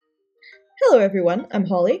Hello everyone, I'm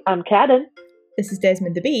Holly. I'm Karen. This is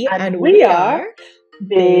Desmond the Bee, and we are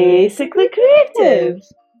Basically Creative.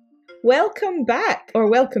 Welcome back, or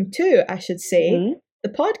welcome to, I should say, the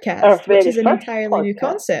podcast, which is an entirely new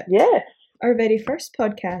concept. Yes. Our very first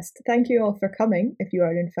podcast. Thank you all for coming, if you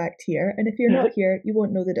are in fact here. And if you're not here, you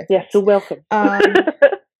won't know the difference. Yes, so welcome. So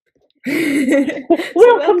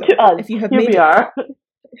welcome to us. If you have here we are.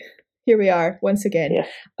 Here we are, once again. Yes.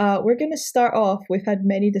 We're going to start off, we've had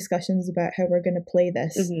many discussions about how we're going to play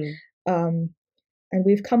this. And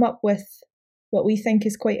we've come up with what we think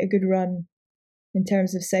is quite a good run in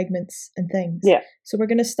terms of segments and things. Yeah. So we're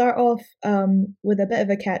going to start off with a bit of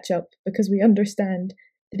a catch-up, because we understand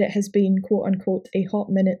that it has been, quote-unquote, a hot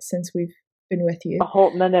minute since we've been with you. A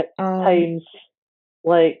hot minute times,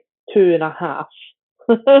 like, 2.5.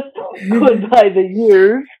 Going by the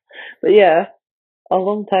years. But yeah, a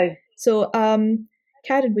long time. So,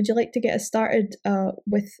 Karen, would you like to get us started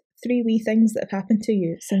with 3 wee things that have happened to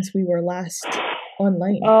you since we were last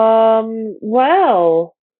online? I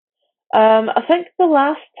think the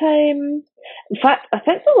last time,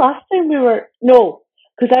 we were, no,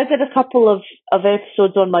 because I did a couple of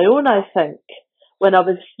episodes on my own, I think, when I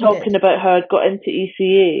was talking about how I'd got into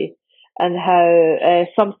ECA and how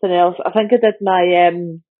something else, I think I did my,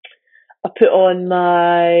 I put on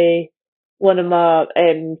one of my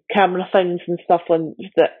camera things and stuff on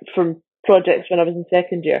that from projects when I was in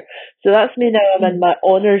second year. So that's me now. I'm in my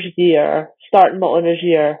honours year, starting my honours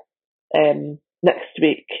year next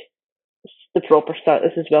week. It's the proper start.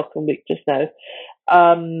 This is welcome week just now.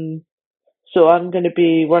 So I'm going to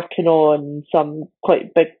be working on some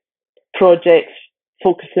quite big projects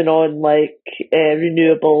focusing on like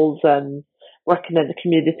renewables and working in the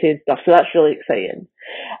community and stuff. So that's really exciting.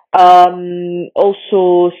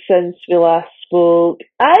 Also, since we last spoke,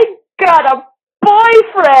 I got a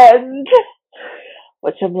boyfriend,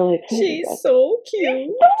 which I'm really excited about. She's so cute.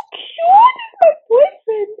 She's so cute, my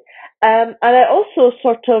boyfriend. And I also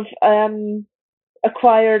sort of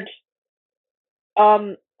acquired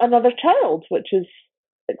another child, which is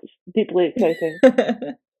deeply exciting.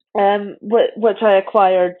 Which I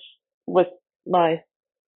acquired with my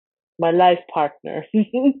life partner,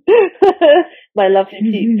 my lovely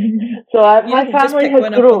Pete. So my family has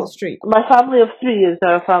grown. My family of 3 is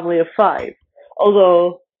now a family of 5,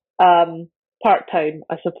 although part-time,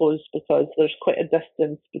 I suppose, because there's quite a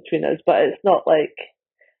distance between us. But it's not like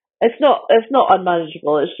it's not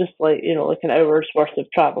unmanageable. It's just like, you know, like an hour's worth of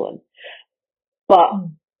traveling. But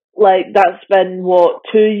like that's been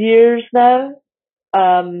 2 years now.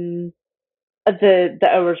 The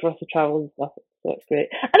hours worth of travel and stuff. So it's great.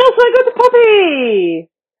 And also I got the puppy!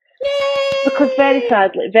 Yay! Because very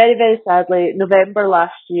very sadly, November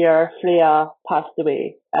last year, Freya passed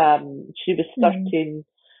away. She was 13.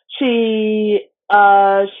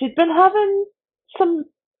 She'd been having some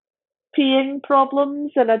peeing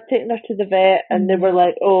problems, and I'd taken her to the vet, and they were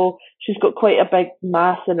like, oh, she's got quite a big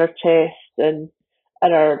mass in her chest, and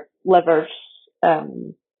her liver's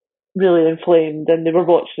really inflamed, and they were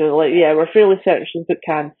watching her like, yeah, we're fairly certain she's got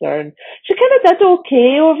cancer. And she kind of did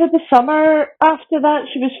okay over the summer. After that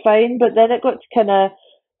she was fine, but then it got to kind of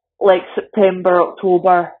like September,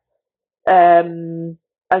 October, and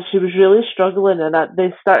she was really struggling, and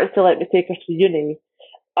they started to let me take her to uni,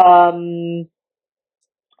 and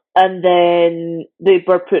then they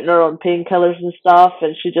were putting her on painkillers and stuff,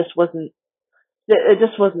 and it just wasn't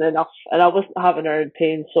enough, and I wasn't having her in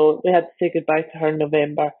pain, so we had to say goodbye to her in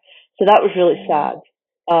November. So that was really sad.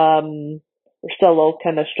 We're still all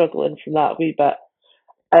kind of struggling from that a wee bit.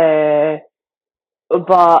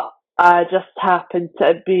 But I just happened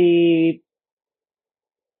to be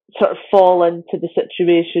sort of fall into the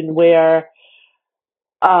situation where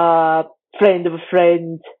a friend of a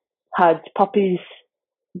friend had puppies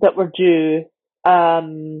that were due.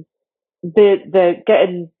 The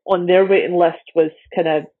getting on their waiting list was kind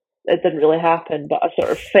of, it didn't really happen, but I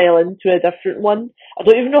sort of fell into a different one. I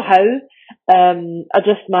don't even know how. I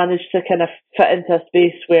just managed to kind of fit into a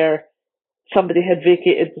space where somebody had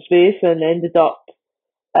vacated the space, and ended up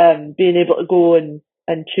being able to go and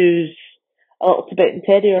choose a little Tibetan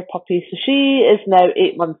Terrier puppy. So she is now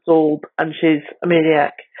 8 months old, and she's a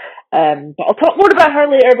maniac. But I'll talk more about her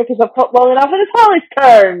later, because I've talked long enough, and it's Holly's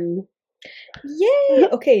turn. Yay!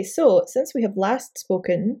 Okay, so since we have last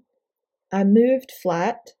spoken, I moved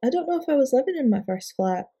flat. I don't know if I was living in my first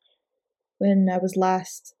flat when I was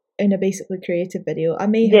last in a Basically Creative video. I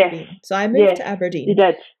may have been. So I moved to Aberdeen. You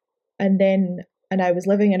did. And I was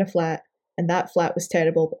living in a flat, and that flat was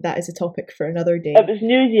terrible, but that is a topic for another day. It was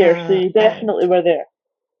New Year, so you definitely were there.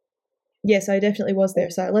 Yes, I definitely was there.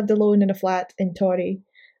 So I lived alone in a flat in Torry,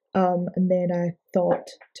 and then I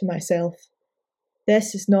thought to myself,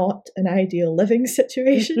 this is not an ideal living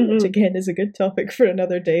situation, which again is a good topic for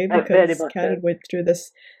another day because Karen went through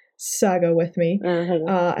this saga with me,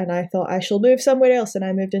 and I thought I shall move somewhere else, and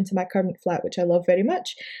I moved into my current flat, which I love very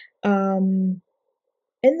much. In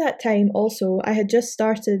that time, also, I had just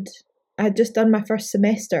done my first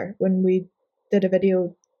semester when we did a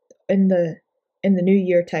video in the new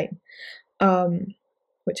year time,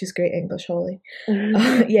 which is great English, Holly.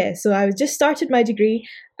 Yeah, so I just started my degree,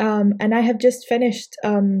 and I have just finished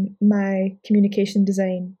my communication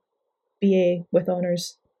design BA with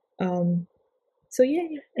honours. So yeah,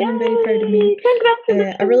 and I'm very proud of me.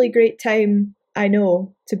 Congratulations! A really great time, I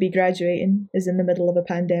know, to be graduating is in the middle of a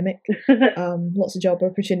pandemic. Lots of job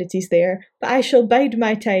opportunities there, but I shall bide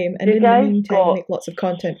my time, and in the meantime make lots of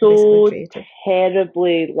content for Basically Creative.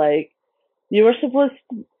 Terribly, like, you were supposed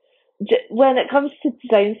to, when it comes to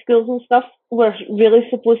design schools and stuff, we're really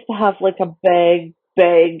supposed to have like a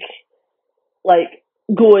big like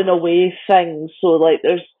going away thing. So like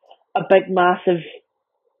there's a big massive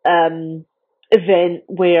event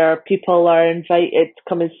where people are invited to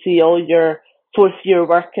come and see all your fourth year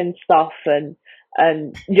work and stuff, and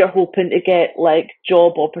you're hoping to get like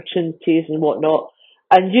job opportunities and whatnot.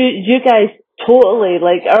 And you guys totally,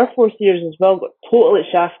 like, our fourth years as well, got totally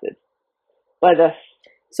shafted by this.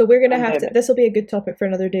 So we're going to have to, this will be a good topic for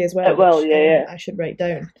another day as well. It will, yeah. I should write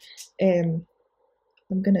down. I'm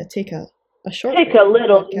going to take a short Take a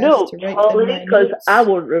little note, Holly, because I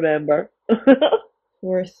won't remember.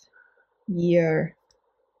 Fourth year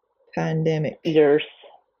pandemic. Years.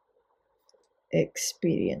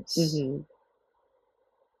 Experience.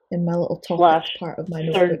 In my little topic part of my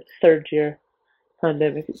notebook. Third year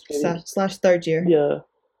pandemic experience. Slash third year. Yeah.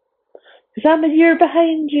 Because I'm a year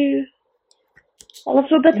behind you. A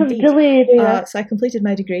little bit Indeed. Of delay there. So I completed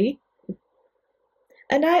my degree.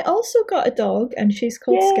 And I also got a dog, and she's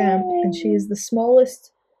called Yay. Scamp, and she is the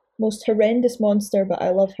smallest, most horrendous monster, but I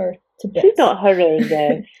love her to bits. She's not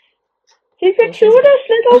horrendous. She's the cutest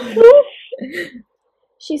little poof.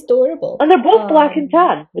 She's adorable. And they're both black and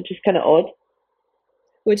tan, which is kind of odd.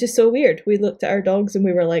 Which is so weird. We looked at our dogs and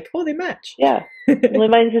we were like, oh, they match. Yeah. Only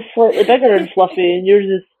mine's is slightly bigger and fluffy, and yours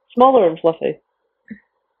is smaller and fluffy.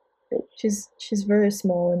 She's very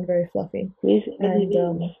small and very fluffy.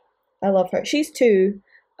 And I love her. She's 2.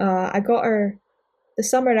 I got her the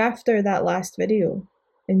summer after that last video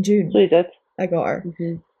in June. So you did? I got her.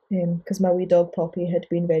 Because my wee dog Poppy had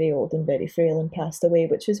been very old and very frail and passed away,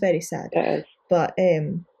 which was very sad. It is. But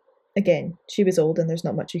again, she was old and there's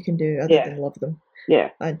not much you can do other than love them.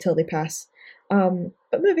 Yeah. Until they pass.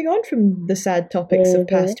 But moving on from the sad topics of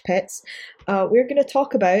past pets, we're going to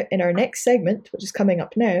talk about in our next segment, which is coming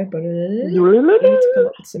up now. But we need to come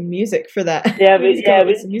up with some music for that. Yeah, we need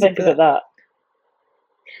to think about that.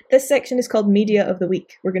 This section is called Media of the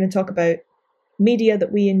Week. We're going to talk about media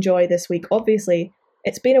that we enjoy this week. Obviously,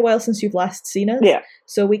 it's been a while since you've last seen us. Yeah.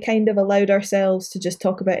 So we kind of allowed ourselves to just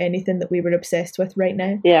talk about anything that we were obsessed with right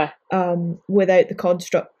now. Yeah. Without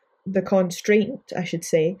the constraint, I should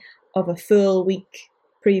say, of a full week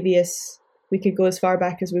previous. We could go as far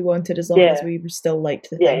back as we wanted, as long as we still liked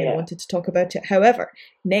the thing and wanted to talk about it. However,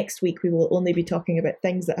 next week we will only be talking about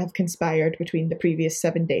things that have conspired between the previous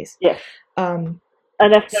 7 days. Yes. And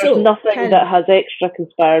if there's nothing that has extra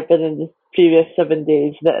conspired within the previous 7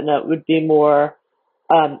 days, then it would be more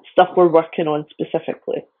stuff we're working on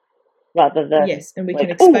specifically, rather than and we can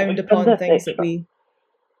expound upon things that we.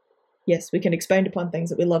 Yes, we can expound upon things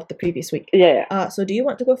that we loved the previous week. Yeah. So do you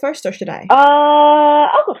want to go first, or should I?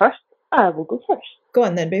 I'll go first. I will go first. Go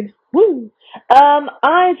on then, babe. Woo!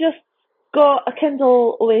 I just got a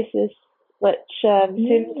Kindle Oasis, which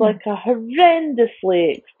seems like a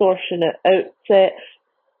horrendously extortionate outset,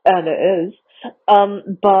 and it is.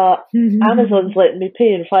 But Amazon's letting me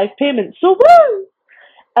pay in 5 payments, so woo!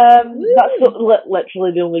 That's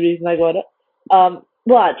literally the only reason I got it.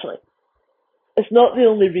 Well, actually, it's not the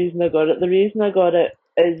only reason I got it. The reason I got it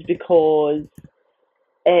is because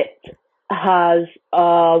it has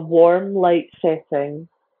a warm light setting,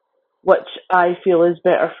 which I feel is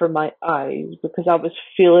better for my eyes, because I was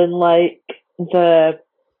feeling like the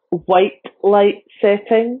white light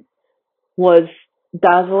setting was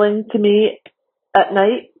dazzling to me at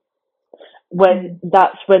night, when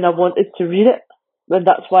that's when I wanted to read it. And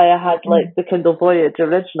that's why I had like the Kindle Voyage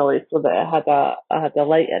originally, so that I had a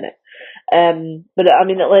light in it. But I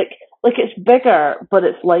mean, it like it's bigger, but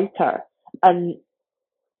it's lighter, and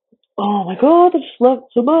oh my god, I just love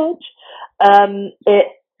it so much.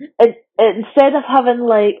 It instead of having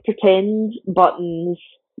like pretend buttons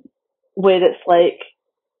where it's like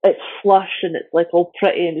it's flush and it's like all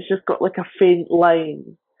pretty and it's just got like a faint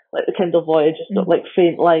line, like the Kindle Voyage has got like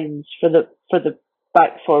faint lines for the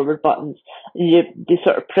back forward buttons. You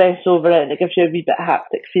sort of press over it and it gives you a wee bit of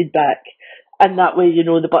haptic feedback, and that way you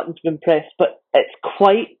know the button's been pressed. But it's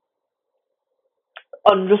quite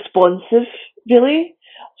unresponsive, really.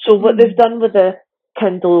 So what they've done with the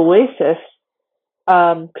Kindle Oasis,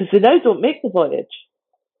 because they now don't make the Voyage,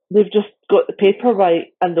 they've just got the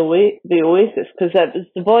Paperwhite and the Oasis, because it was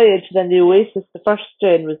the Voyage, then the Oasis, the first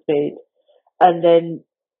gen was made, and then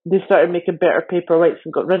they started making better Paperwhites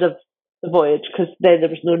and got rid of the Voyage, because then there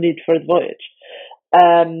was no need for the Voyage.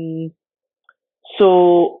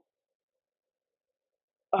 So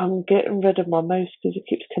I'm getting rid of my mouse because it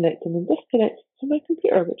keeps connecting and disconnecting to my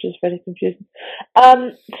computer, which is very confusing.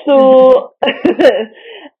 So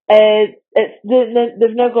they've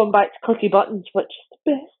now gone back to clicky buttons, which is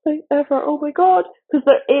the best thing ever. Oh my god, because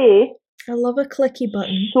they're I love a clicky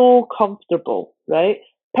button. So comfortable, right?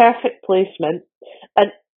 Perfect placement,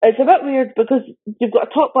 and it's a bit weird because you've got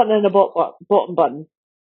a top button and a bottom button,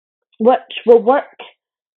 which will work.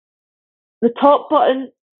 The top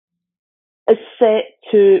button is set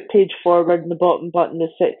to page forward and the bottom button is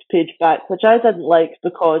set to page back, which I didn't like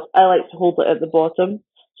because I like to hold it at the bottom,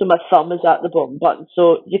 so my thumb is at the bottom button.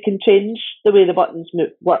 So you can change the way the buttons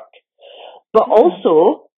work. But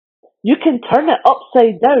also, you can turn it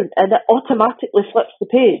upside down and it automatically flips the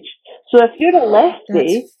page. So if you're a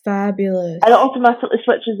lefty... That's fabulous. And it automatically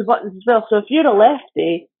switches the buttons as well. So if you're a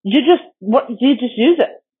lefty, you just use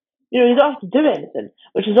it. You know, you don't have to do anything,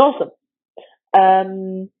 which is awesome.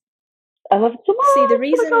 I love it so much. See, the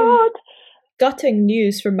reason gutting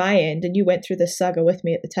news from my end, and you went through this saga with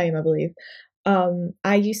me at the time, I believe.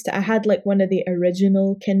 I had like one of the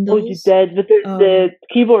original Kindles. Oh, you did with the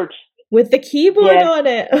keyboard. With the keyboard on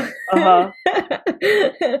it.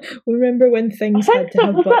 Remember when things had to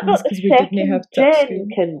have buttons because we didn't have touchscreen?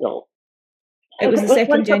 Kindle. It was the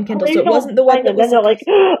second gen Kindle, so it wasn't the one that was like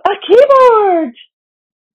a keyboard.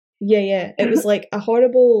 Yeah. It was like a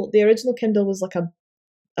horrible. The original Kindle was like a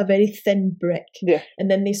very thin brick. Yeah. And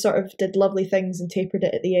then they sort of did lovely things and tapered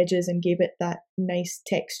it at the edges and gave it that nice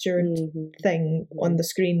textured thing on the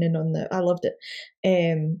screen and on the. I loved it.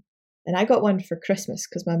 And I got one for Christmas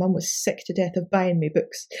because my mum was sick to death of buying me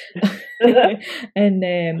books. And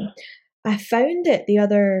I found it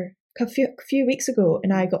a few weeks ago,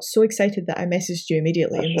 and I got so excited that I messaged you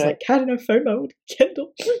immediately and was like, Karen, I found my old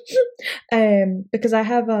Kindle. Because I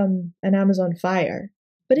have an Amazon Fire,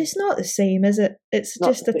 but it's not the same, is it? It's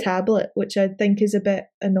just a tablet, which I think is a bit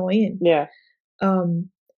annoying. Yeah.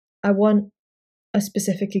 I want a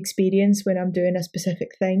specific experience when I'm doing a specific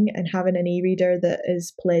thing, and having an e-reader that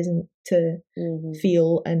is pleasant to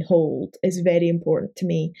feel and hold is very important to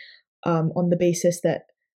me, on the basis that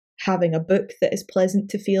having a book that is pleasant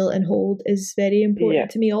to feel and hold is very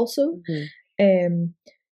important to me also.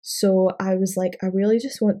 So I was like, I really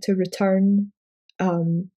just want to return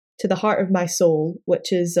to the heart of my soul,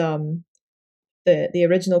 which is the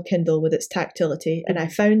original Kindle with its tactility, and I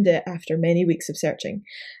found it after many weeks of searching.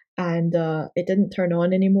 And it didn't turn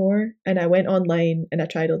on anymore, and I went online and I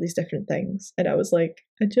tried all these different things, and I was like,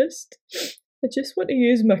 I just want to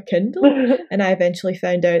use my Kindle. And I eventually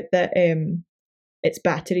found out that it's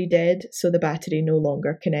battery dead, so the battery no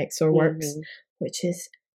longer connects or works, which is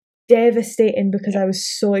devastating because I was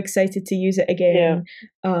so excited to use it again,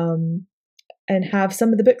 and have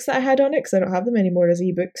some of the books that I had on it, because I don't have them anymore as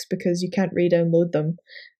ebooks because you can't re-download them.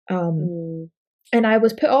 And I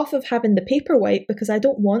was put off of having the Paperwhite because I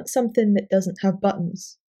don't want something that doesn't have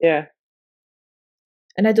buttons. Yeah.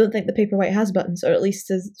 And I don't think the Paperwhite has buttons, or at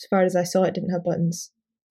least as far as I saw, it didn't have buttons.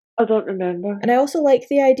 I don't remember. And I also like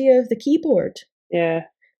the idea of the keyboard. Yeah.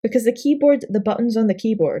 Because the buttons on the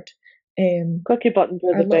keyboard, clicky buttons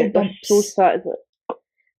are the best. They're so satisfying.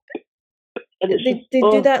 They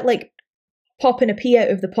do that like popping a pea out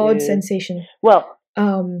of the pod sensation. Well,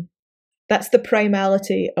 that's the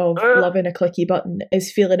primality of loving a clicky button,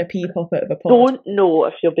 is feeling a pea pop out of a pod. Don't know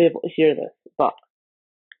if you'll be able to hear this, but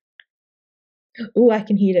oh, I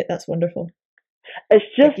can hear it. That's wonderful. It's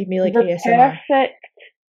just give me like the ASMR. Perfect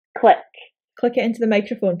click. Click it into the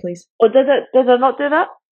microphone, please. Oh, did I not do that?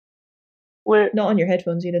 Not on your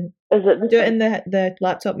headphones, you didn't. Is it? Do it in the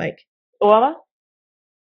laptop mic. Oh, am I?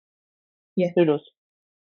 Yeah. Who knows?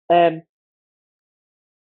 Oh,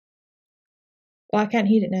 I can't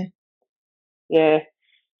hear it now. Yeah.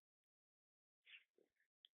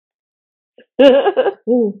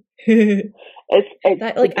 Oh. it's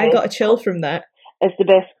that, like, I got a chill from that. It's the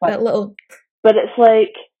best clip. That little. But it's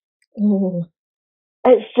like. Oh.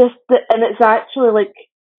 It's just and it's actually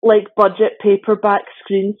like budget paperback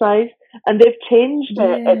screen size, and they've changed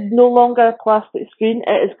it. It's no longer a plastic screen;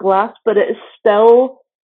 it is glass, but it is still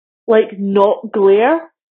like not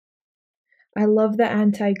glare. I love the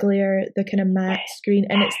anti-glare, the kind of matte screen,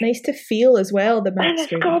 and it's nice to feel as well, the matte And it's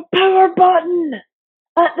screen. got a power button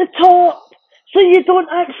at the top, so you don't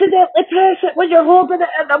accidentally press it when you're holding it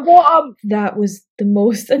at the bottom. That was the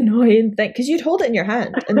most annoying thing, because you'd hold it in your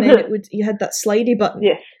hand, and then you had that slidey button,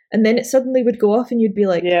 Yes. and then it suddenly would go off, and you'd be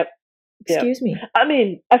like, Yep. excuse me. I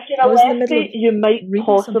mean, if you're a lefty, you might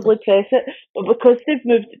possibly press it, but because they've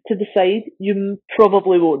moved it to the side, you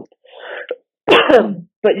probably won't.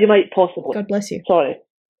 But you might possibly. God bless you. Sorry.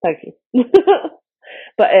 Thank you.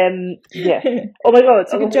 But, yeah. Oh my god.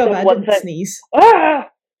 It's a good job I didn't sneeze.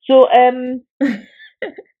 Ah! So, do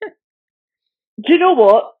you know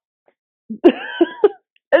what?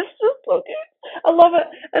 It's just so good. I love it.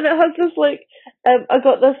 And it has this, like, I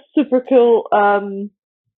got this super cool,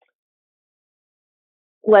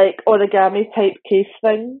 like, origami type case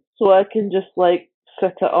thing, so I can just, like,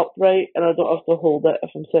 sit it upright, and I don't have to hold it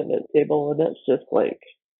if I'm sitting at the table, and it's just, like,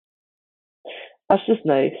 that's just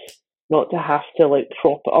nice, not to have to, like,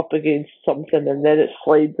 prop it up against something, and then it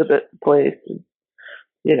slides a bit in place, and,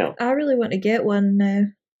 you know. I really want to get one now.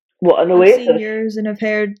 What, an Oasis? I've seen yours, and I've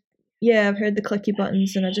heard the clicky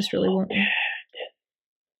buttons, and I just really want one.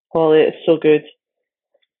 Holly, it's so good.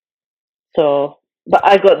 So, but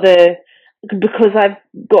I got because I've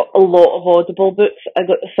got a lot of Audible books, I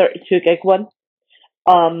got the 32 gig one,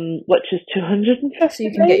 which is 250. So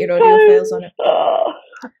you can get your audio files on it.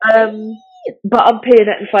 But I'm paying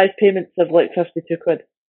it in 5 payments of like 52 quid.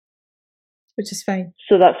 Which is fine.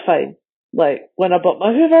 So that's fine. Like, when I bought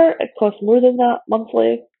my Hoover, it cost more than that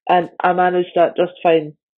monthly, and I managed that just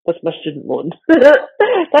fine with my student loan.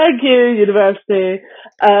 Thank you, university.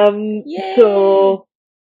 Yay! So,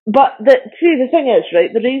 but the thing is,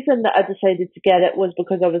 right, the reason that I decided to get it was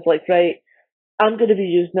because I was like, right, I'm going to be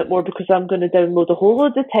using it more because I'm going to download a whole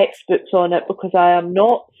load of textbooks on it, because I am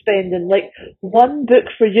not spending, like, one book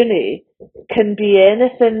for uni can be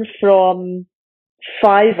anything from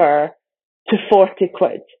 £5 to 40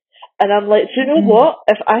 quid. And I'm like, do you know what?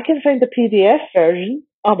 If I can find a PDF version,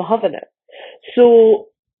 I'm having it. So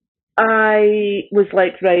I was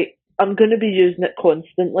like, right, I'm going to be using it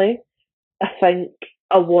constantly. I think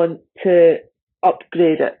I want to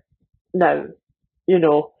upgrade it now, you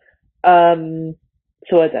know.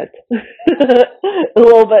 So I did. A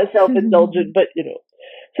little bit self-indulgent, but you know.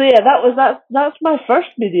 So yeah, that's my first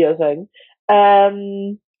media thing.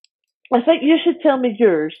 I think you should tell me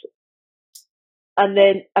yours, and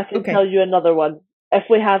then I can tell you another one if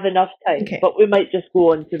we have enough time. Okay. But we might just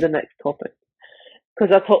go on to the next topic,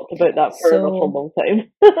 because I talked about that for an awful long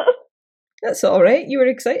time. That's all right. You were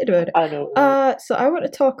excited about it. I know. Right? So I want to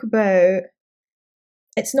talk about.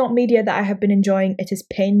 It's not media that I have been enjoying. It is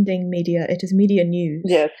pending media. It is media news.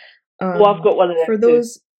 Yes. Well, I've got one of them for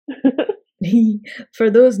those. For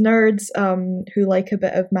those nerds who like a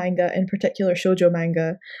bit of manga, in particular shoujo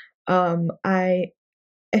manga,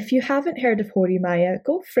 if you haven't heard of Horimiya,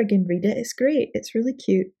 go friggin' read it. It's great. It's really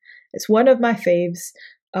cute. It's one of my faves.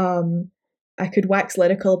 I could wax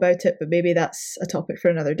lyrical about it, but maybe that's a topic for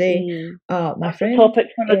another day. My friend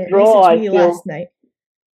messaged me last night.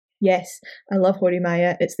 Yes, I love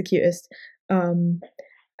Horimiya. It's the cutest.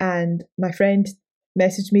 And my friend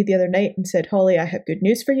messaged me the other night and said, Holly, I have good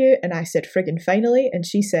news for you. And I said, friggin' finally. And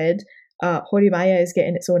she said, Horimiya is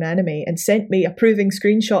getting its own anime, and sent me a proving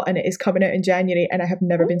screenshot, and it is coming out in January, and I have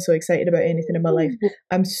never been so excited about anything in my life.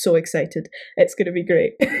 I'm so excited. It's going to be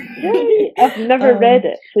great. Yay. I've never read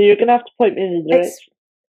it, so you're going to have to point me in the direction.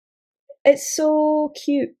 It's so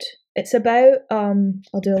cute. It's about,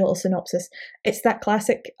 I'll do a little synopsis. It's that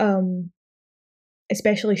classic,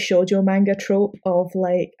 especially shoujo manga trope of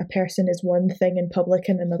like a person is one thing in public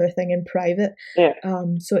and another thing in private. Yeah.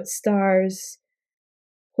 So it stars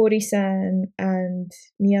Hori-san and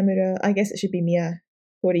Miyamura. I guess it should be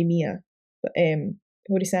Horimiya, but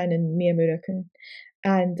Hori-san and Miyamura-kun.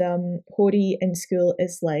 And Hori in school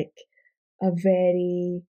is like a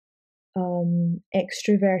very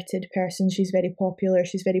extroverted person. She's very popular,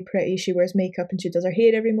 she's very pretty, she wears makeup and she does her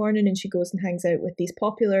hair every morning, and she goes and hangs out with these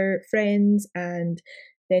popular friends, and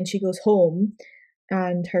then she goes home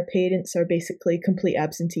and her parents are basically complete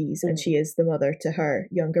absentees, and she is the mother to her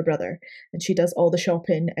younger brother, and she does all the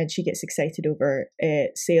shopping, and she gets excited over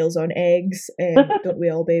sales on eggs, don't we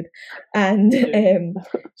all, babe? And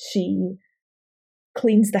she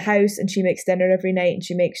cleans the house, and she makes dinner every night, and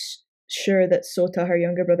she makes sure that Sota, her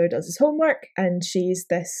younger brother, does his homework, and she's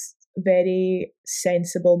this very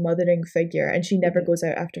sensible mothering figure, and she never goes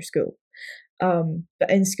out after school. But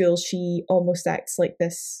in school she almost acts like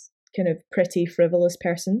this kind of pretty frivolous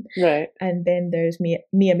person. Right. And then there's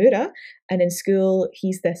Miyamura, and in school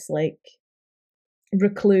he's this like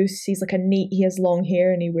recluse. He's like he has long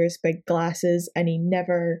hair and he wears big glasses, and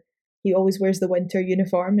he always wears the winter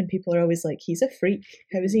uniform, and people are always like, he's a freak.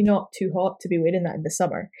 How is he not too hot to be wearing that in the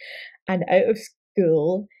summer? And out of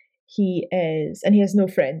school, he has no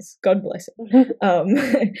friends. God bless him.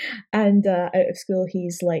 And out of school,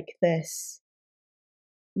 he's like this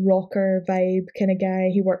rocker vibe kind of guy.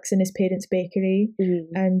 He works in his parents' bakery,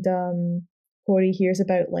 and Hori hears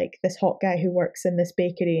about like this hot guy who works in this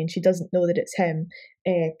bakery, and she doesn't know that it's him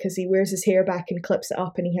because he wears his hair back and clips it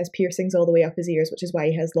up, and he has piercings all the way up his ears, which is why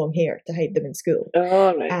he has long hair to hide them in school.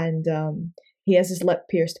 Oh, right. And he has his lip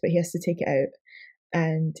pierced, but he has to take it out.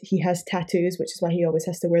 And he has tattoos, which is why he always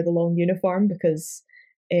has to wear the long uniform, because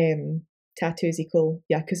tattoos equal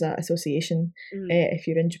Yakuza association if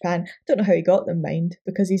you're in Japan. I don't know how he got them, mind,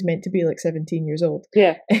 because he's meant to be like 17 years old.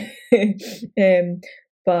 Yeah.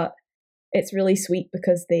 But it's really sweet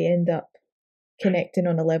because they end up connecting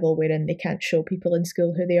on a level wherein they can't show people in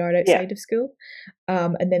school who they are outside of school.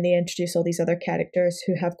 And then they introduce all these other characters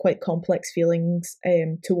who have quite complex feelings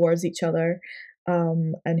towards each other,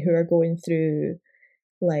 and who are going through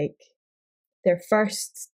like their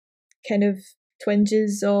first kind of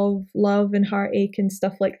twinges of love and heartache and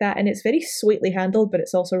stuff like that. And it's very sweetly handled, but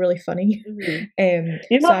it's also really funny.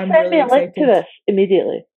 You must send me a link to this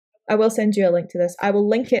immediately. I will send you a link to this. I will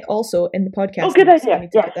link it also in the podcast. Oh, good idea.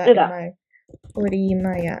 Yes, do that.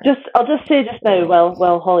 I'll just say just now,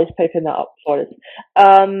 while Holly's piping that up for us,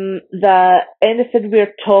 that anything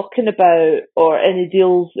we're talking about, or any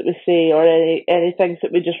deals that we say, or any things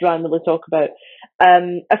that we just randomly talk about,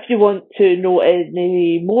 if you want to know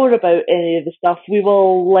any more about any of the stuff, we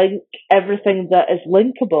will link everything that is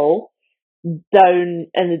linkable down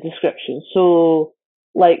in the description. So,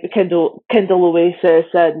 like the Kindle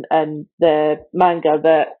Oasis and the manga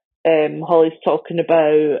that Holly's talking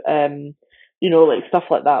about, like stuff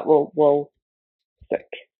like that, we'll stick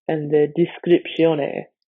in the description.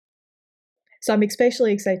 So I'm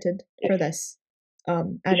especially excited for this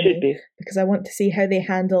anime, because I want to see how they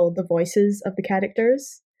handle the voices of the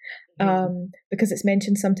characters. Because it's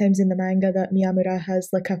mentioned sometimes in the manga that Miyamura has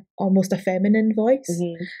like almost a feminine voice,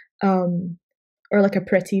 or like a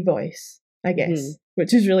pretty voice, I guess,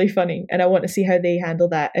 which is really funny. And I want to see how they handle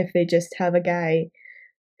that, if they just have a guy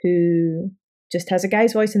who just has a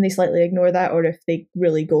guy's voice and they slightly ignore that, or if they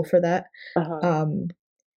really go for that.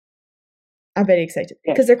 I'm very excited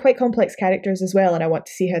because they're quite complex characters as well, and I want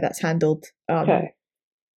to see how that's handled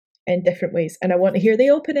in different ways. And I want to hear the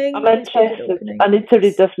opening. I'm interested. I need to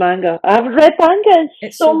read this manga. I haven't read manga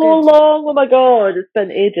in so long. Oh my god, it's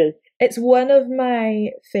been ages. It's one of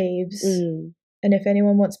my faves, and if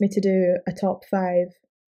anyone wants me to do a top 5,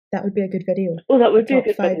 that would be a good video. Oh, that would be a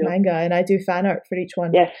good top 5 video. manga, and I do fan art for each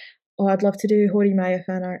one. Yes. Oh, I'd love to do Horimiya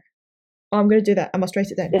fan art. Oh, I'm going to do that. I must write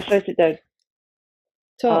it down. Yes, write it down.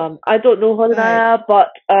 I don't know Horimiya,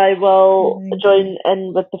 but I will join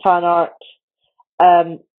in with the fan art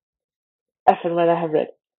if and when I have read.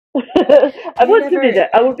 I want to read it.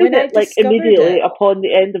 I will read it like immediately upon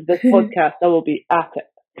the end of this podcast. I will be at it.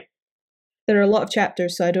 There are a lot of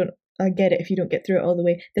chapters, so I get it if you don't get through it all the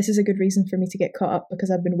way. This is a good reason for me to get caught up, because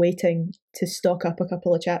I've been waiting to stock up a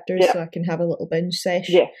couple of chapters so I can have a little binge sesh.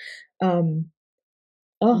 Yeah.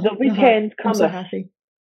 The weekend coming. I'm so happy.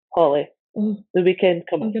 Holly. The weekend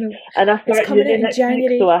coming. And I start uni next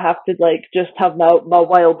January. week, so I have to just have my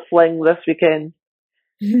wild fling this weekend.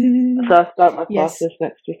 So I start my classes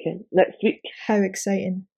next week. How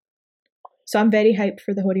exciting. So I'm very hyped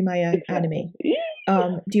for the Horimiya anime.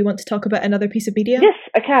 Do you want to talk about another piece of media? Yes,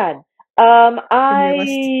 I can.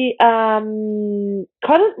 I am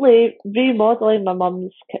currently remodeling my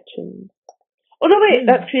mum's kitchen. Oh no, wait,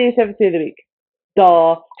 that's Creativity of the Week.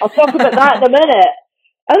 Duh. I'll talk about that in a minute.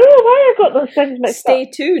 I don't know why I got those things mixed up. Stay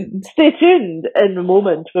tuned in a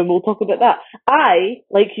moment when we'll talk about that. I,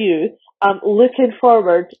 like you, am looking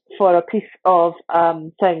forward for a piece of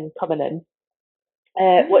thing coming in,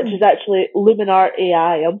 which is actually Luminar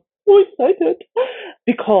AI. I'm so excited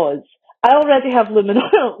because I already have Luminar.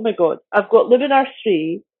 Oh my god, I've got Luminar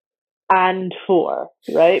 3 and 4,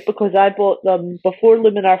 right? Because I bought them before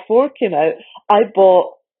Luminar 4 came out. I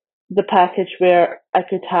bought the package where I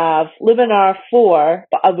could have Luminar 4,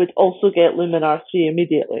 but I would also get Luminar 3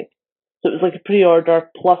 immediately. So it was like a pre-order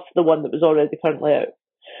plus the one that was already currently out.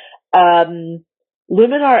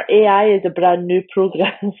 Luminar AI is a brand new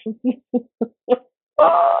program.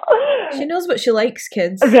 She knows what she likes,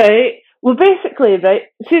 kids. Right. Well, basically, right,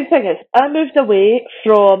 see, the thing is, I moved away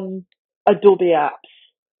from Adobe apps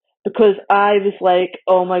because I was like,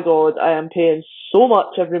 oh my god, I am paying so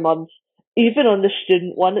much every month. Even on the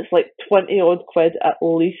student one, it's like 20 odd quid at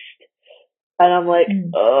least. And I'm like,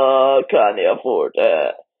 oh, can't afford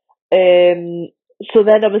it. So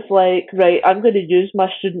then I was like, right, I'm going to use my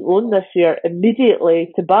student loan this year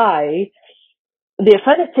immediately to buy the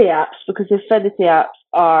Affinity apps, because the Affinity apps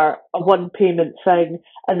are a one payment thing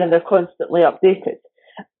and then they're constantly updated.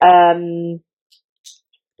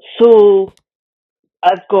 So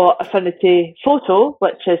I've got Affinity Photo,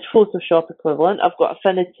 which is Photoshop equivalent. I've got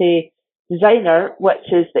Affinity Designer,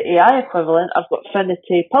 which is the AI equivalent. I've got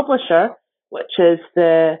Affinity Publisher, which is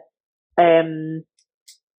the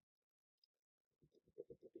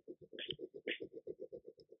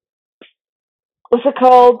what's it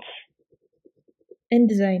called?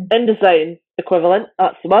 InDesign equivalent.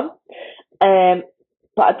 That's the one.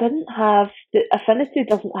 But I didn't have the Affinity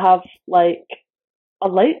doesn't have like a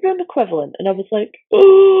Lightroom equivalent, and I was like,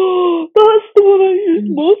 oh, that's the one I use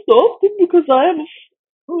most often because I am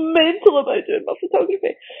mental about doing my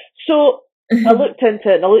photography. So I looked into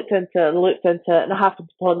it and I looked into it and I looked into it, and I happened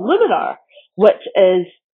upon Luminar, which is,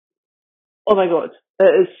 oh my god,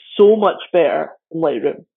 it is so much better than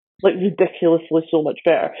Lightroom. Like, ridiculously so much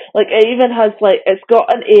better. Like, it even has, like, it's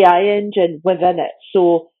got an AI engine within it,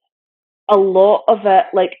 so a lot of it,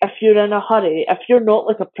 like, if you're in a hurry, if you're not,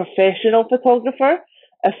 like, a professional photographer,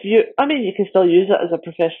 you can still use it as a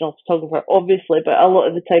professional photographer, obviously, but a lot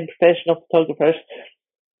of the time, professional photographers,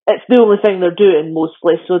 it's the only thing they're doing,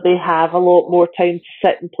 mostly, so they have a lot more time to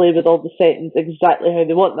sit and play with all the settings exactly how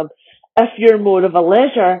they want them. If you're more of a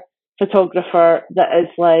leisure photographer that is,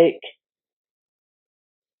 like,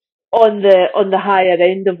 on the higher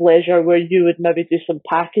end of leisure, where you would maybe do some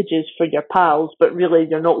packages for your pals, but really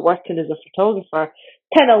you're not working as a photographer,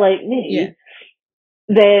 kind of like me,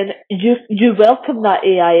 then you welcome that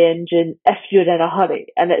AI engine if you're in a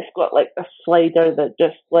hurry, and it's got like a slider that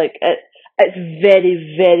just like it's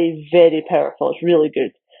very, very, very powerful. It's really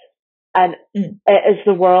good, and it is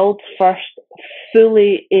the world's first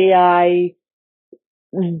fully AI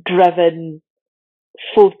driven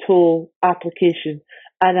photo application,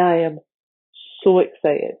 and I am so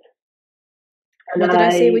excited. What did I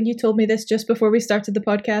say when you told me this just before we started the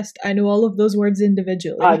podcast? I know all of those words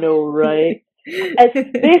individually. I know, right?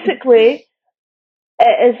 It's basically,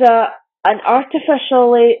 it is an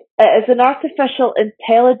artificial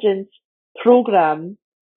intelligence program,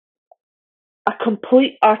 a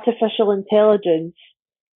complete artificial intelligence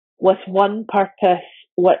with one purpose,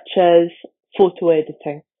 which is photo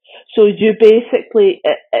editing. So you basically,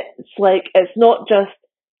 it's not just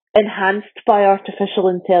enhanced by artificial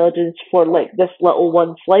intelligence for like this little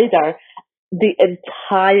one slider. The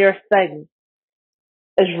entire thing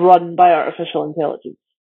is run by artificial intelligence.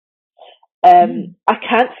 I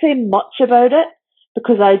can't say much about it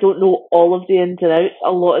because I don't know all of the ins and outs.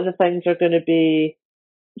 A lot of the things are going to be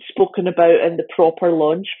spoken about in the proper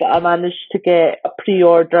launch, but I managed to get a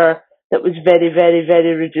pre-order that was very, very,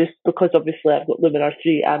 very reduced because obviously I've got Luminar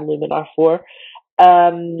 3 and Luminar 4.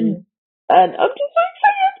 And I'm just so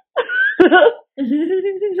excited.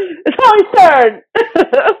 It's my turn.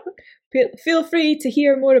 Feel free to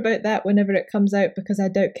hear more about that whenever it comes out, because I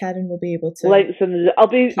doubt Karen will be able to. I'll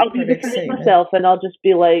be defending myself, and I'll just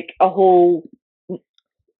be like a whole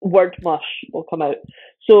word mush will come out.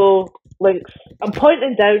 So links. I'm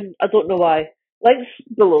pointing down. I don't know why. Links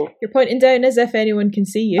below. You're pointing down as if anyone can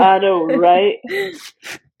see you. I know, right?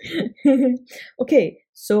 Okay,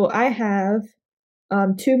 so I have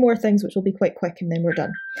 2 more things which will be quite quick, and then we're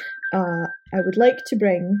done. I would like to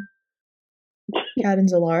bring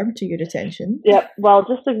Karen's alarm to your attention. Yeah, well,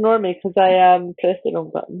 just ignore me because I am pressing on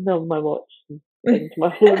button on my watch into my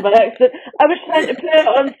phone by accident. I was trying to put it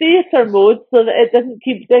on theatre mode so that it didn't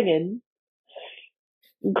keep dinging.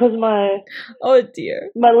 Because my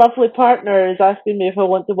lovely partner is asking me if I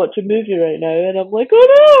want to watch a movie right now, and I'm like, oh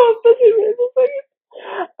no, I'm busy right this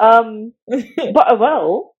second. But I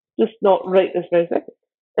will, just not right this very second.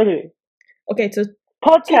 Anyway. Okay, so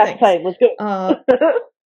podcast time. Let's go.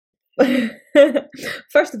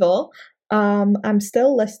 First of all, I'm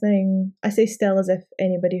still listening. I say still as if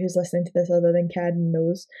anybody who's listening to this other than Karen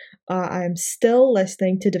knows. I am still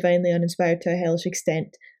listening to Divinely Uninspired to a Hellish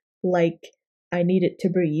Extent, like I Need It to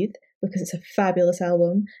Breathe, because it's a fabulous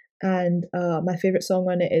album, and my favourite songs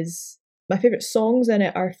in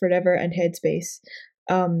it are Forever and Headspace.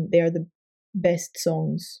 They are the best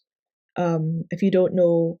songs. If you don't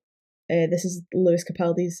know, this is Lewis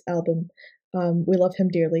Capaldi's album. We love him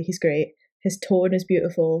dearly. He's great. His tone is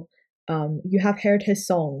beautiful. You have heard his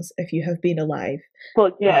songs if you have been alive.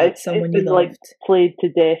 But yeah, it's been like played to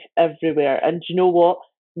death everywhere. And do you know what?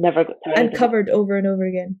 Never got tired. And covered over and over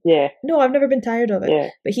again. Yeah. No, I've never been tired of it.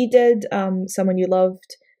 Yeah. But he did Someone You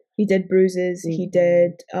Loved. He did Bruises. He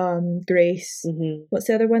did Grace. What's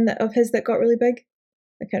the other one of his that got really big?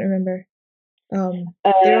 I can't remember.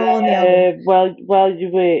 They're all on the album. While you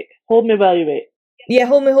wait, Hold Me While You Wait. Yeah,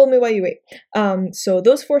 Hold Me While You Wait. So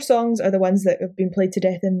those 4 songs are the ones that have been played to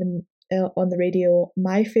death on the radio.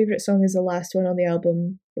 My favourite song is the last one on the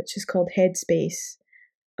album, which is called Headspace.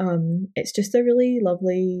 It's just a really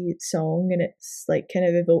lovely song, and it's like kind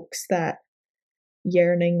of evokes that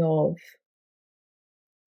yearning of,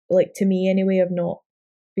 like, to me anyway, of not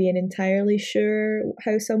being entirely sure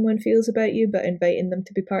how someone feels about you, but inviting them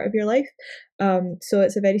to be part of your life. So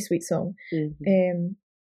it's a very sweet song. And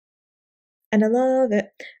I love it.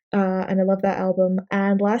 And I love that album.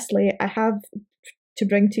 And lastly, I have to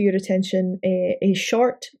bring to your attention a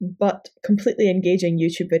short but completely engaging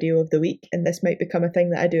YouTube video of the week. And this might become a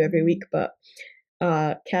thing that I do every week, but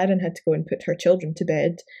Karen had to go and put her children to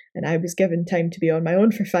bed, and I was given time to be on my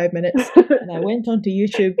own for 5 minutes, and I went onto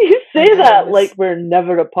YouTube. You say that like we're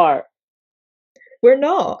never apart. We're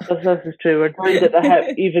not. This is true. We're joined at the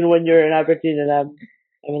hip, even when you're in Aberdeen and I'm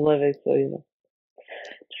in Livy, so you know.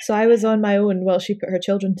 So I was on my own while she put her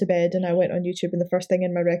children to bed, and I went on YouTube, and the first thing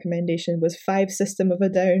in my recommendation was 5 System of a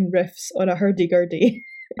Down riffs on a hurdy-gurdy.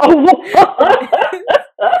 Oh,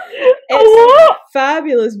 it's a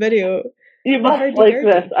fabulous video. You must like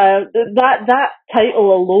this. That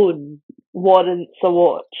title alone warrants a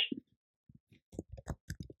watch.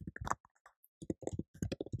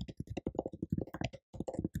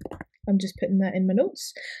 I'm just putting that in my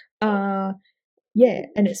notes. Yeah,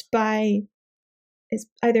 and it's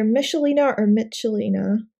either Michelina or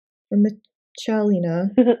Michelina or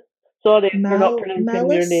Michelina. Sorry, we're not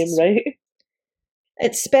pronouncing your name right.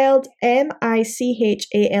 It's spelled Michalina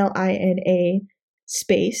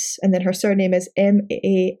space, and then her surname is Malisz.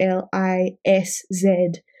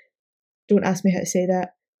 Don't ask me how to say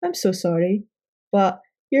that. I'm so sorry. But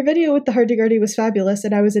your video with the hurdy-gurdy was fabulous,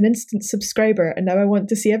 and I was an instant subscriber, and now I want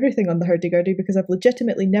to see everything on the hurdy-gurdy because I've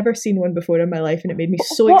legitimately never seen one before in my life, and it made me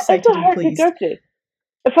so excited and pleased.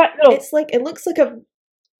 In fact, no. It's like, it looks like a...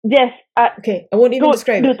 Yes. Okay, I won't even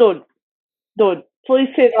describe it. No, don't. Please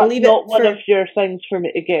say that's not one of your things for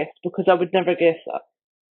me to guess, because I would never guess that.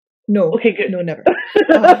 No. Okay, good. No, never.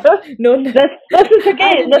 No. This is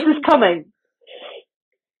again. This is coming.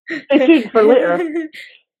 Stay tuned for later.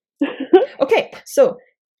 Okay, so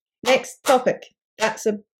next topic. That's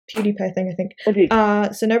a PewDiePie thing, I think. Indeed.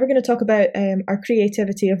 So now we're going to talk about our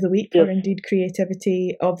creativity of the week, yes. or indeed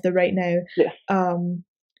creativity of the right now. Yes.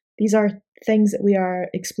 These are things that we are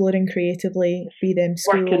exploring creatively, be them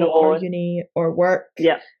school or uni or work.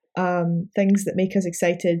 Yeah. Things that make us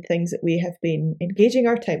excited, things that we have been engaging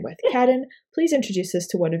our time with. Karen, please introduce us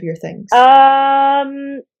to one of your things.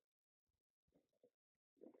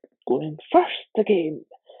 Going first again.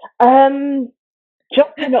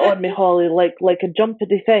 Jumping it on me, Holly, like a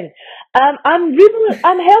jumpity thing. I'm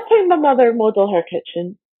helping my mother model her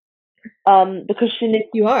kitchen. Because she needs.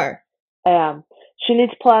 You are. I am. She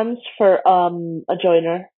needs plans for a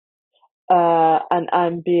joiner. And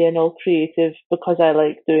I'm being all creative because I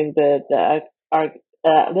like doing the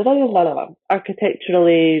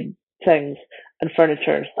architecturally things and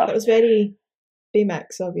furniture and stuff. That was very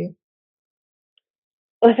Baymax of you.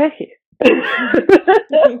 Oh, thank you. It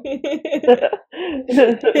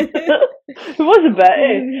was a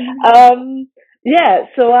bit. Yeah,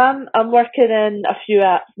 so I'm working in a few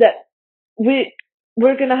apps that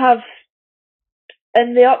we're gonna have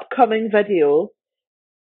in the upcoming video.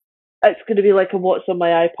 It's going to be like a what's on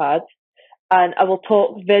my iPad, and I will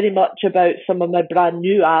talk very much about some of my brand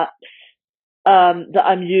new apps that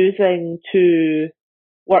I'm using to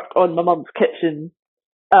work on my mum's kitchen.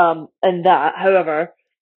 And that, however,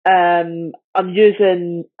 I'm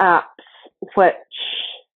using apps which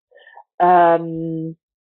some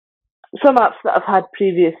apps that I've had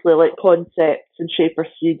previously, like Concepts and Shaper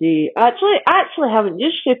 3D. I actually haven't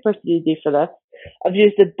used Shaper 3D for this. I've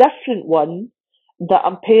used a different one that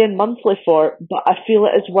I'm paying monthly for, but I feel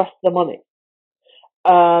it is worth the money.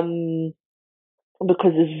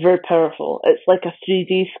 Because it's very powerful. It's like a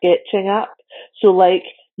 3D sketching app. So like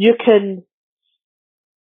you can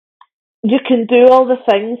do all the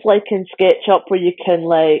things like in SketchUp where you can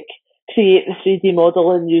like create the 3D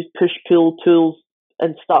model and use push-pull tools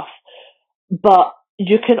and stuff. But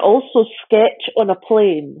you can also sketch on a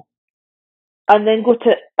plane and then go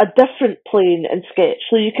to a different plane and sketch.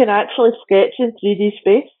 So you can actually sketch in 3D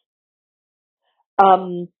space,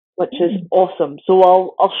 which is awesome. So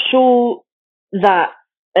I'll show that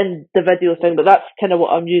in the video thing, but that's kind of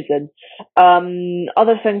what I'm using.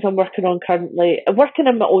 Other things I'm working on currently, working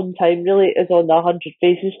in my own time really, is on the 100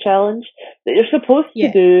 Faces challenge that you're supposed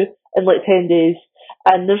to do in like 10 days.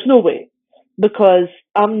 And there's no way, because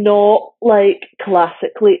I'm not like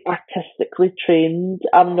classically artistically trained.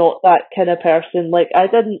 I'm not that kind of person. Like, I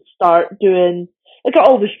didn't start doing, like, I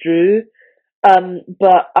always drew,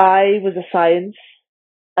 but I was a science,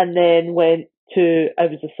 and then I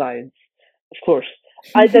was a science, of course.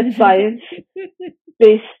 I did science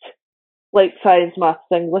based, like science,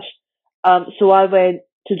 maths, English. So I went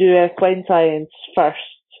to do equine science first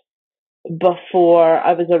before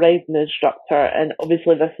I was a riding instructor, and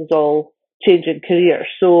obviously this is all changing careers.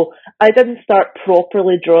 So I didn't start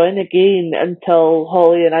properly drawing again until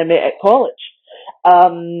Holly and I met at college,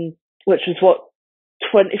 which was what,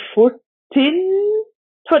 2014?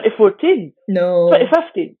 2014? No.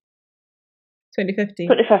 2015. 2015.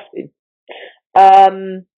 2015.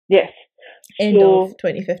 Yes. End of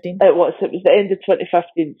 2015. It was the end of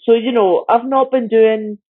 2015. So, I've not been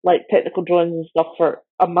doing like technical drawings and stuff for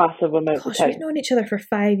a massive amount of time. We've known each other for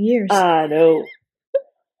 5 years. I know.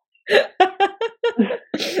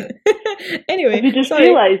 Anyway, have you just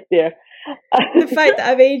realised there? The fact that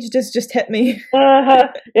I've aged has just hit me.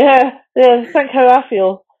 Yeah. Think how I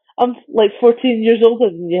feel. I'm like 14 years older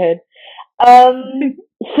than you had.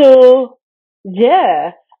 So,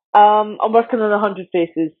 yeah. I'm working on 100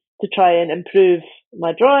 faces to try and improve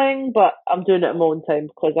my drawing, but I'm doing it in my own time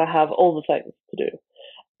because I have all the things to do.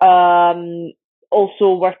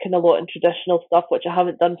 Also working a lot in traditional stuff, which I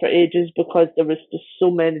haven't done for ages because there was just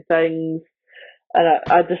so many things, and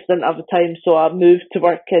I just didn't have the time, so I moved to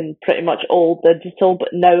work in pretty much all digital,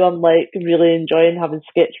 but now I'm like really enjoying having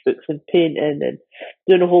sketchbooks and painting and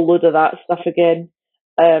doing a whole load of that stuff again.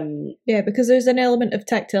 Yeah, because there's an element of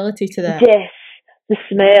tactility to that. Yes, the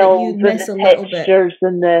smells and the textures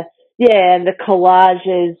and the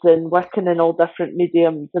collages and working in all different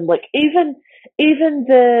mediums, and like even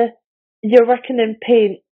you're working in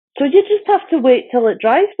paint, so you just have to wait till it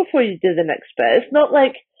dries before you do the next bit. It's not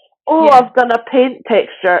like, I've done a paint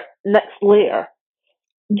texture, next layer.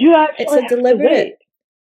 You actually have to wait.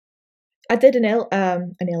 I did an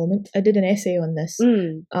element. I did an essay on this.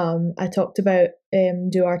 I talked about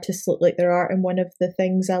do artists look like their art, and one of the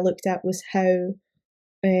things I looked at was how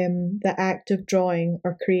the act of drawing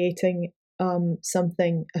or creating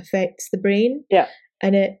something affects the brain. Yeah,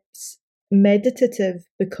 and it's meditative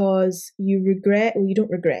because you don't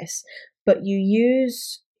regress, but you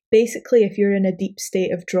use, basically, if you're in a deep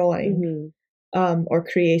state of drawing or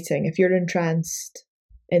creating, if you're entranced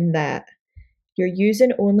in that, you're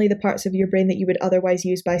using only the parts of your brain that you would otherwise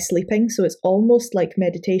use by sleeping. So it's almost like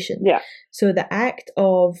meditation. Yeah. So the act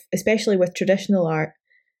of, especially with traditional art,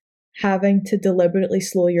 having to deliberately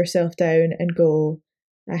slow yourself down and go,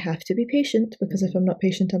 I have to be patient, because if I'm not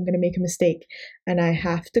patient, I'm going to make a mistake. And I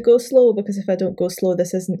have to go slow, because if I don't go slow,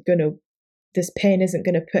 this pen isn't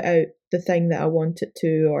going to put out the thing that I want it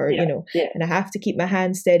to, or, and I have to keep my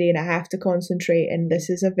hand steady and I have to concentrate. And this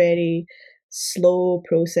is a very slow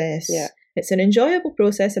process. Yeah. It's an enjoyable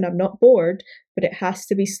process and I'm not bored, but it has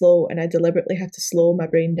to be slow, and I deliberately have to slow my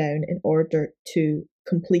brain down in order to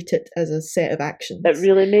complete it as a set of actions. It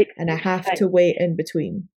really makes and I have to wait in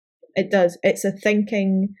between. It does. It's a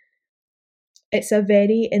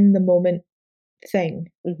very in the moment thing,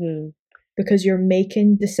 because you're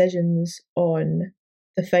making decisions on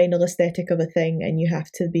the final aesthetic of a thing, and you have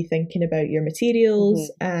to be thinking about your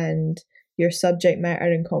materials and your subject matter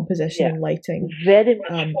and composition and lighting. Very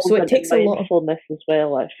much. So it takes a lot of mindfulness as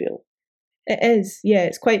well, I feel. It is, yeah.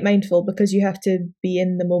 It's quite mindful because you have to be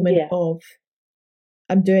in the moment of,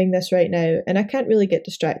 I'm doing this right now, and I can't really get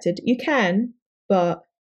distracted. You can, but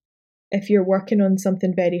if you're working on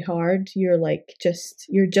something very hard, you're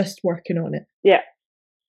just working on it. Yeah.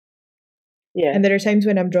 Yeah. And there are times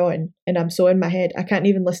when I'm drawing and I'm so in my head, I can't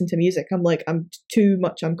even listen to music. I'm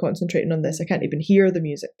concentrating on this. I can't even hear the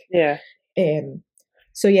music. Yeah.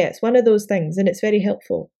 So yeah, it's one of those things, and it's very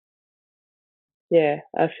helpful. Yeah,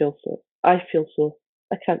 I feel so. I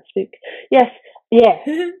can't speak. Yes.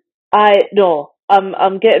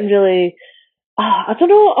 I'm getting really, I don't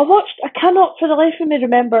know, I cannot for the life of me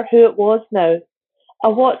remember who it was now.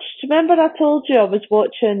 Remember I told you I was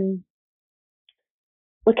watching,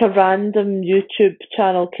 like, a random YouTube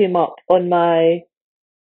channel came up on my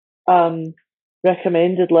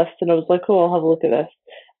recommended list, and I was like, I'll have a look at this.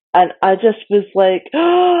 And I just was like,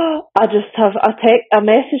 I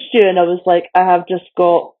messaged you and I was like, I have just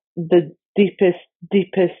got the deepest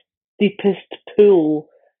pull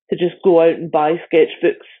to just go out and buy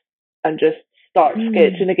sketchbooks and just start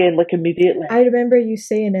sketching again, like, immediately. I remember you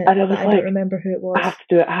saying it, and but I don't remember who it was. I have to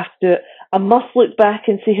do it. I must look back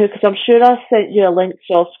and see who, because I'm sure I sent you a link,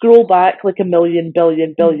 so I'll scroll back like a million,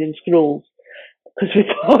 billion scrolls because we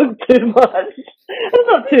talk too much. It's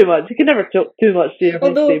not too much. You can never talk too much to your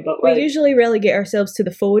Although bestie, but we usually relegate ourselves to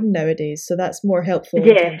the phone nowadays, so that's more helpful in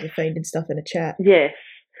Yes. terms of finding stuff in a chat. Yes.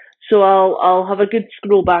 So I'll have a good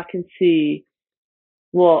scroll back and see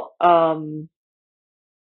what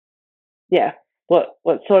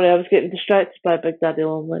sorry, I was getting distracted by Big Daddy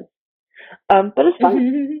Long Legs. But it's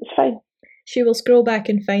fine. It's fine. She will scroll back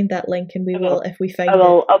and find that link, and we will, if we find I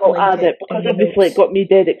will link add it because in the obviously notes. it got me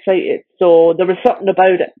dead excited. So there was something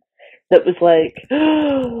about it that was like,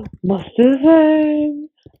 must do the thing.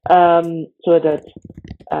 So I did,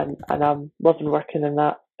 and I'm loving working in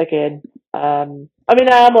that again. I mean,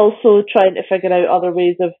 I am also trying to figure out other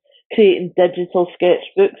ways of creating digital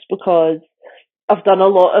sketchbooks because I've done a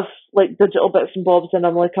lot of like digital bits and bobs, and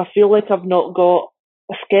I'm like, I feel like I've not got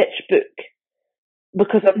a sketchbook.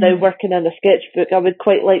 Because I'm now working in a sketchbook, I would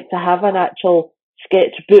quite like to have an actual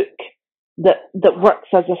sketchbook that works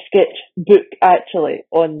as a sketchbook actually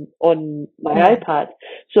on my iPad.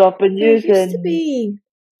 So I've been using. Used to be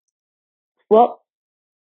what?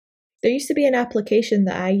 There used to be an application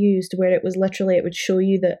that I used where it would show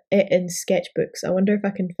you it in sketchbooks. I wonder if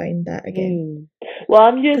I can find that again. Well,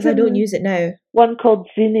 I'm using because I don't use it now. One called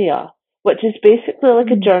Zinnia, which is basically like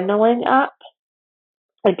a journaling app.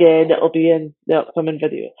 Again, it'll be in the upcoming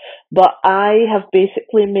video. But I have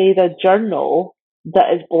basically made a journal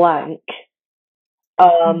that is blank.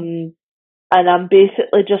 And I'm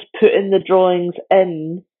basically just putting the drawings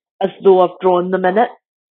in as though I've drawn them in it.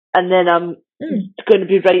 And then I'm going to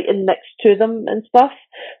be writing next to them and stuff.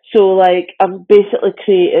 So, like, I'm basically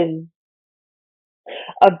creating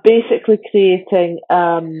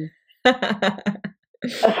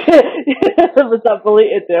was that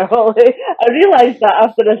belated there, Holly? I realised that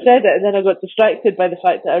after I said it, and then I got distracted by the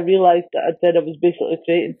fact that I realised that I was basically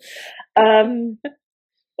creating.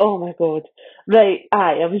 Oh my god! Right,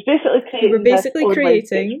 I was basically creating. You were basically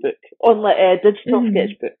creating sketchbook, on like a digital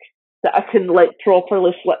sketchbook that I can like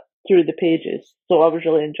properly flip through the pages. So I was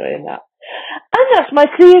really enjoying that, and that's my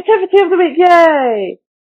creativity of the week. Yay!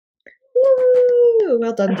 Woo!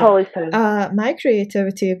 Well done. Holly's turn. My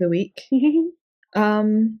creativity of the week.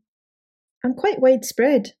 I'm quite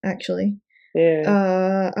widespread actually.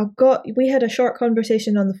 Yeah. We had a short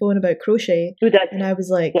conversation on the phone about crochet. We did. And I was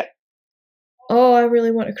like, oh, I really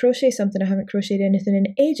want to crochet something. I haven't crocheted anything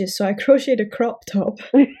in ages, so I crocheted a crop top.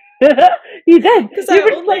 You did. Because I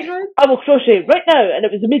only had... I will crochet right now, and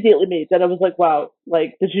it was immediately made. And I was like, wow,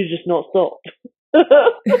 like, did you just not stop?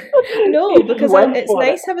 No, because it's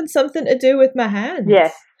nice having something to do with my hands.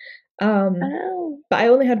 Yes. But I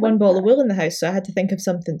only had one ball of wool in the house, so I had to think of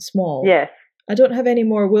something small. Yes. I don't have any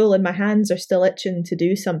more wool, and my hands are still itching to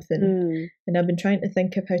do something. And I've been trying to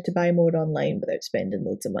think of how to buy more online without spending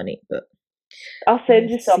loads of money. But I'll send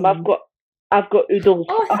you some. I've got oodles.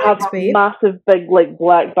 Oh, thanks, I have babe. a massive, big, like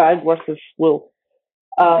black bag worth of wool.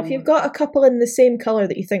 If you've got a couple in the same colour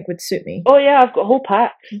that you think would suit me. Oh yeah, I've got a whole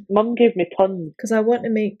pack. Mum gave me tons. Because I want to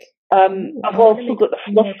make. I've also got the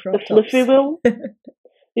fluffy wool.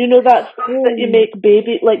 You know that stuff that you make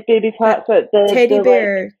baby packs out the teddy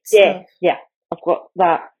bear stuff. Yeah, I've got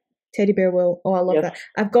that. Teddy bear wool. Oh, I love that.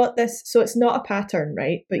 I've got this, so it's not a pattern,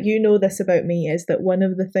 right? But you know this about me, is that one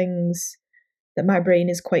of the things that my brain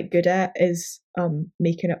is quite good at is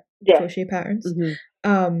making up crochet patterns.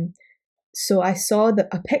 So I saw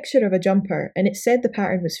a picture of a jumper, and it said the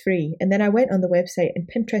pattern was free, and then I went on the website, and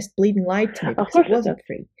Pinterest bleeding lied to me because it wasn't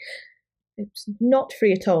free. It's not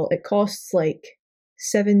free at all. It costs like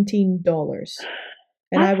 $17, and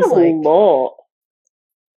That's I was like, a lot.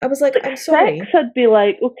 I was like, I'm sorry. I'd be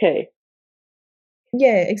like, okay.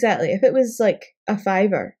 Yeah, exactly. If it was like a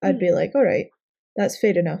 $5, I'd be like, all right, that's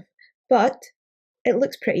fair enough. But it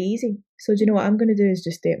looks pretty easy. So do you know what I'm going to do is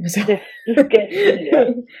just do it myself. Just get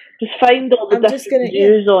just find all the different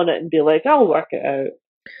views on it and be like, I'll work it out.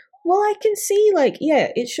 Well, I can see, like,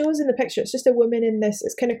 it shows in the picture. It's just a woman in this.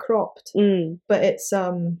 It's kind of cropped, but it's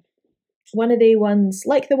one of the ones,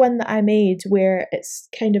 like the one that I made, where it's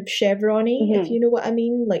kind of chevron-y, if you know what I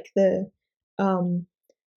mean, like the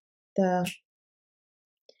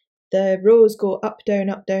rows go up, down,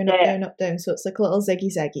 up, down, up, down, up, down. So it's like little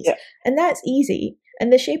ziggy-zaggies, and that's easy,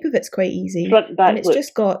 and the shape of it's quite easy. Front and back and it's loops.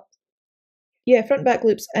 Just got front and back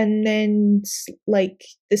loops, and then like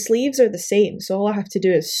the sleeves are the same. So all I have to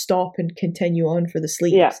do is stop and continue on for the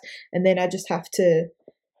sleeves, and then I just have to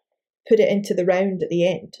put it into the round at the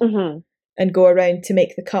end. And go around to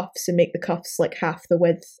make the cuffs, and make the cuffs like half the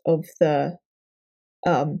width of the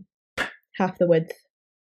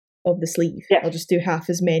sleeve. I'll just do half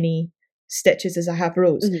as many stitches as I have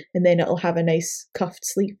rows, and then it'll have a nice cuffed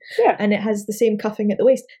sleeve. Yeah. And it has the same cuffing at the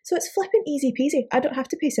waist. So it's flipping easy peasy. I don't have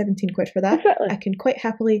to pay 17 quid for that. Exactly. I can quite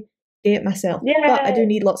happily do it myself. Yeah. But I do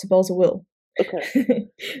need lots of balls of wool. Okay.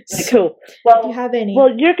 So, cool. Well, if you have any. Well,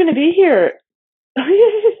 you're going to be here.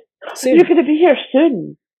 Soon. You're going to be here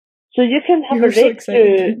soon. So you can have a rake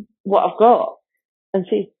through what I've got and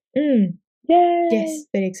see. Yay! Yes,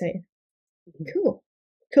 very exciting. Cool.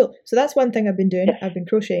 So that's one thing I've been doing. Yes. I've been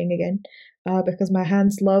crocheting again because my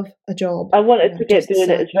hands love a job. I wanted to get doing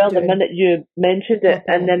it as well the minute you mentioned it,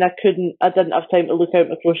 and then I didn't have time to look out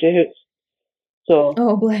my crochet hooks. So.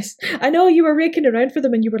 Oh, bless. I know you were raking around for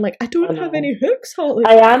them and you were like, I don't have any hooks, Holly.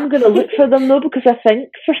 I am going to look for them though, because I think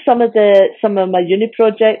for some of my uni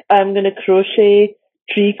project, I'm going to crochet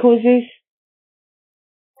tree cozies.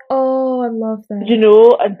 Oh, I love that. You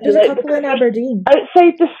know, and there's a couple in Aberdeen.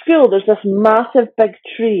 Outside the school, there's this massive big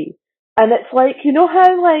tree, and it's like, you know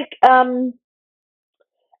how like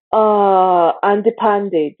Andy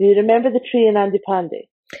Pandy. Do you remember the tree in Andy Pandy?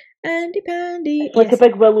 Andy Pandy. It's like a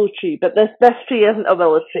big willow tree, but this tree isn't a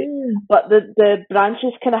willow tree. But the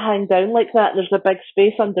branches kind of hang down like that, and there's a big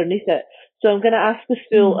space underneath it. So I'm going to ask the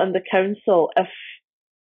school and the council if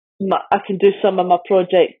I can do some of my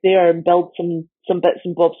project there and build some bits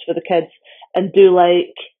and bobs for the kids, and do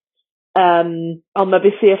like I'll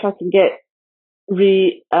maybe see if I can get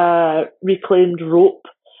reclaimed rope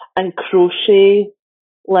and crochet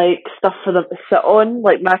like stuff for them to sit on,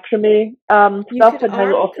 like macrame stuff, and hang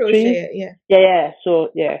it off the tree. Yeah. So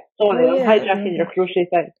yeah, sorry, I'm hijacking your crochet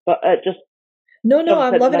thing, but it just no,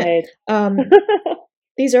 I'm loving it.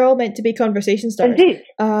 These are all meant to be conversation starters. Indeed.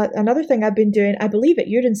 Another thing I've been doing, I believe at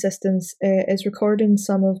your insistence, is recording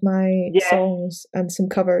some of my songs and some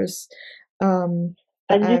covers. And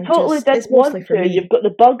you totally did want to. You've got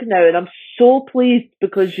the bug now, and I'm so pleased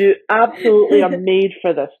because you absolutely are made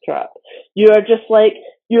for this crap. You are just like,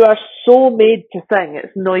 you are so made to sing.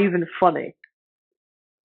 It's not even funny.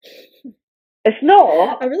 It's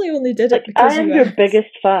not. I really only did it because I am your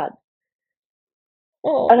biggest fan.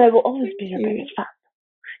 Oh, and I will always be your biggest fan.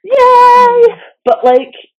 Yay! But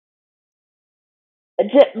like,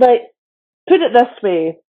 put it this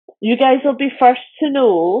way, you guys will be first to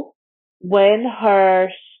know when her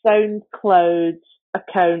SoundCloud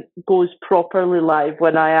account goes properly live,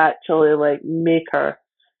 when I actually like make her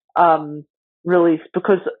release,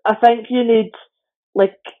 because I think you need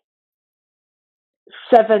like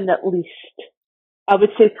 7 at least. I would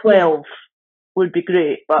say 12 would be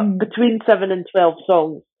great, but between 7 and 12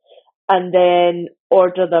 songs. And then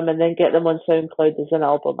order them and then get them on SoundCloud as an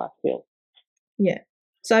album, I feel. Yeah.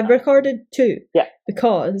 So I've recorded 2. Yeah.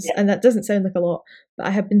 Because, and that doesn't sound like a lot, but I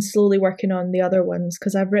have been slowly working on the other ones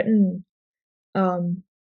because I've written, I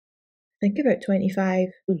think about 25.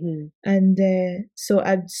 And so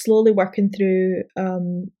I'm slowly working through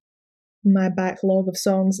my backlog of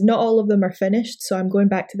songs. Not all of them are finished, so I'm going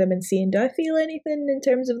back to them and seeing, do I feel anything in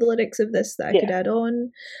terms of the lyrics of this that I could add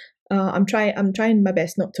on? I'm trying my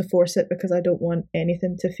best not to force it because I don't want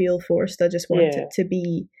anything to feel forced. I just want it to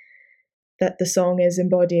be that the song is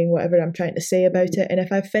embodying whatever I'm trying to say about it. And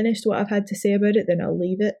if I've finished what I've had to say about it, then I'll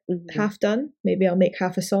leave it half done. Maybe I'll make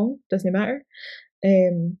half a song. Doesn't matter.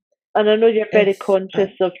 And I know you're very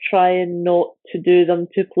conscious of trying not to do them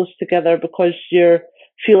too close together because you're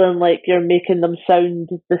feeling like you're making them sound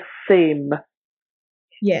the same.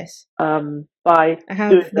 Yes. By I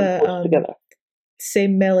have doing them close together.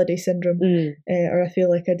 Same melody syndrome, or I feel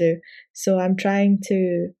like I do. So I'm trying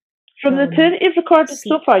to. From the 2 that you've recorded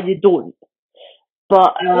so far, you don't.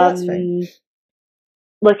 But that's fine.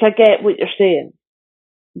 Like I get what you're saying,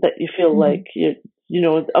 that you feel like you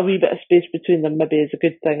know a wee bit of space between them maybe is a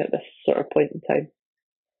good thing at this sort of point in time.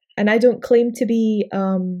 And I don't claim to be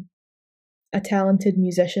a talented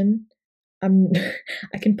musician.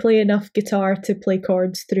 I can play enough guitar to play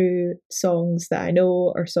chords through songs that I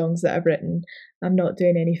know or songs that I've written. I'm not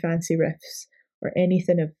doing any fancy riffs or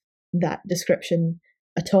anything of that description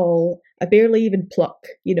at all. I barely even pluck,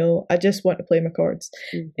 I just want to play my chords.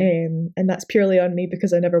 And that's purely on me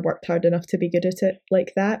because I never worked hard enough to be good at it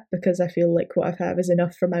like that, because I feel like what I have is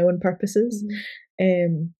enough for my own purposes.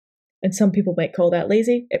 And some people might call that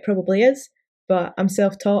lazy. It probably is, but I'm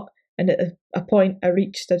self-taught, and at a point I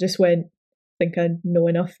reached, I just went, I think I know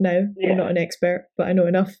enough now. I'm not an expert, but I know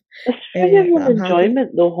enough. It's for your own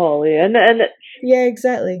enjoyment though, Holly, and it's,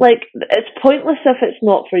 exactly. Like, it's pointless if it's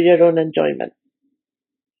not for your own enjoyment.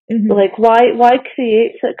 Like, why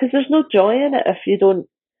create it? Because there's no joy in it if you don't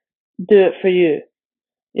do it for you.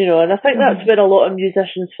 And I think that's where a lot of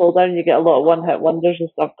musicians fall down. You get a lot of one-hit wonders and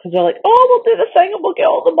stuff because they're like, oh, we'll do the thing and we'll get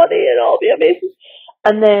all the money and it'll be amazing.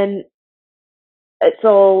 And then it's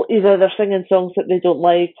all either they're singing songs that they don't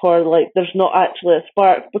like, or like there's not actually a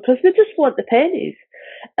spark because they just want the pennies.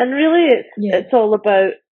 And really, it's all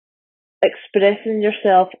about expressing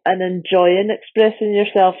yourself and enjoying expressing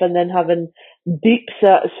yourself, and then having deep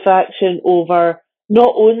satisfaction over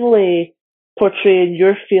not only portraying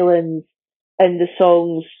your feelings in the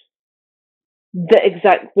songs the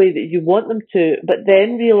exact way that you want them to, but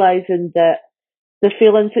then realizing that the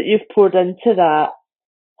feelings that you've poured into that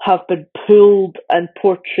have been pulled and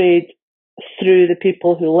portrayed through the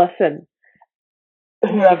people who listen,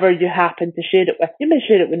 whoever you happen to share it with. You may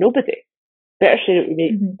share it with nobody. Better share it with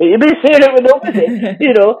me, but you may share it with nobody.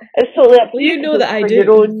 You know, it's totally up to you. You know that I do.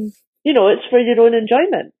 Your own, you know, it's for your own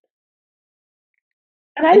enjoyment.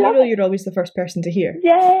 And you know you're always the first person to hear.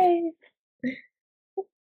 Yay!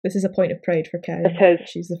 This is a point of pride for Karen. It is.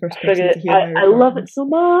 She's the first person to hear my I love it so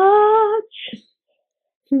much.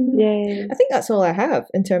 Yay. I think that's all I have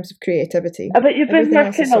in terms of creativity. I bet you've been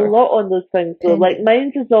working a lot on those things. So, like,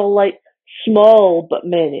 mine's is all like small but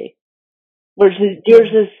many. Whereas yours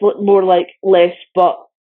is more like less but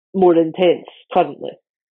more intense currently.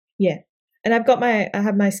 Yeah. And I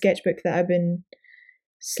have my sketchbook that I've been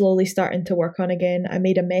slowly starting to work on again. I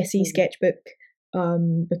made a messy sketchbook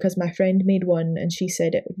because my friend made one, and she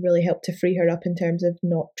said it would really help to free her up in terms of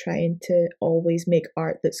not trying to always make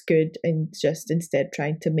art that's good and just instead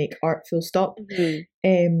trying to make art full stop.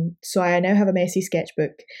 So I now have a messy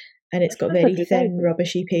sketchbook, and it's got very thin,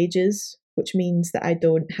 rubbishy pages, which means that I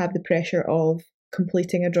don't have the pressure of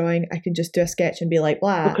completing a drawing. I can just do a sketch and be like,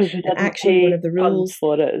 blah. Because you didn't actually, one of the rules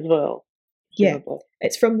for it as well. Yeah,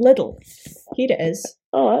 it's from Lidl. Here it is.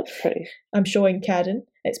 Oh, that's pretty. I'm showing Karen.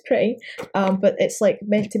 It's pretty, but it's like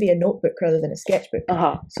meant to be a notebook rather than a sketchbook.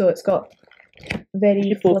 So it's got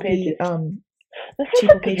very flippy,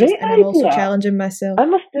 cheapo pages, and I'm also challenging myself. I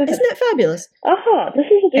must do this. Isn't it fabulous? This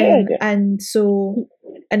is a great idea. And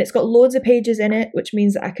it's got loads of pages in it, which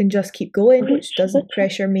means that I can just keep going, which doesn't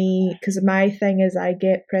pressure me, because my thing is I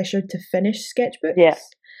get pressured to finish sketchbooks. Yeah.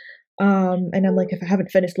 And I'm like, if I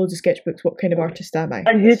haven't finished loads of sketchbooks, what kind of artist am I?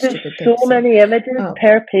 And you do so many images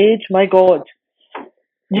per page, my God.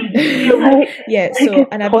 Yeah, so,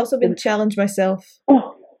 and I've also been challenged myself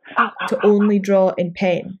to only draw in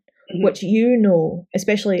pen, which you know,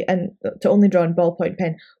 especially, and to only draw in ballpoint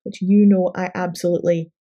pen, which you know I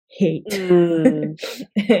absolutely hate. And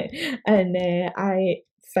I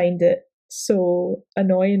find it so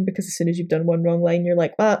annoying because as soon as you've done one wrong line, you're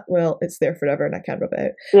like, well, it's there forever and I can't rub it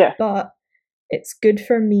out. Yeah. But it's good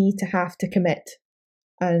for me to have to commit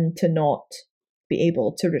and to not be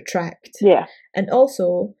able to retract. Yeah. And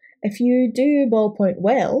also, if you do ballpoint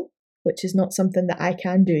well, which is not something that I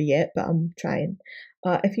can do yet, but I'm trying.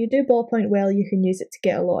 If you do ballpoint well, you can use it to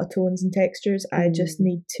get a lot of tones and textures. I just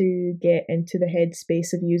need to get into the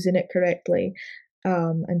headspace of using it correctly.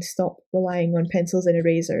 And stop relying on pencils and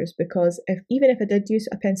erasers, because even if I did use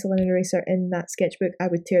a pencil and an eraser in that sketchbook, I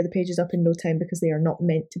would tear the pages up in no time because they are not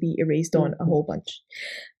meant to be erased on a whole bunch.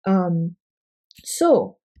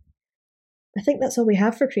 So I think that's all we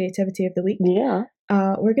have for creativity of the week. Yeah.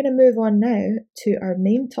 We're going to move on now to our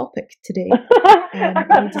main topic today.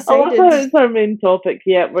 It's our main topic.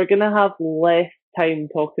 Yeah, we're going to have less time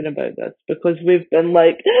talking about this because we've been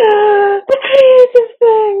like, the creative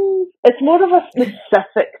things. It's more of a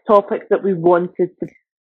specific topic that we wanted to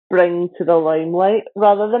bring to the limelight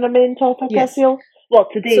rather than a main topic, yes. I feel. Well,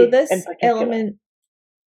 today so this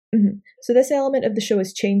element of the show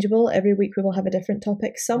is changeable. Every week we will have a different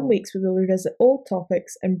topic. Some weeks we will revisit old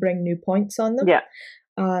topics and bring new points on them. Yeah.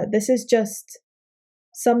 This is just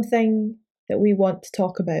something that we want to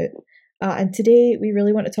talk about. And today we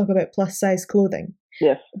really want to talk about plus size clothing.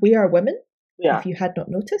 Yes. We are women, if you had not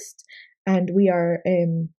noticed, and we are,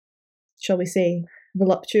 shall we say,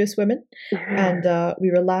 voluptuous women, and we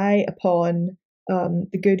rely upon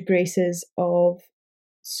the good graces of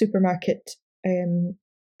supermarket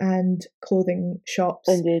and clothing shops.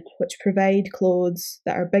 Indeed. Which provide clothes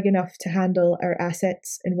that are big enough to handle our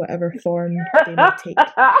assets in whatever form they may take.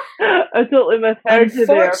 I totally misheard you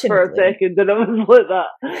there for a second, and I was like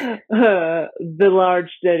that. The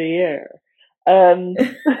large derriere. I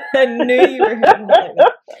knew you were hearing like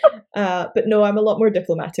that. But no, I'm a lot more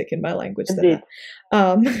diplomatic in my language than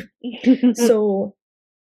that. So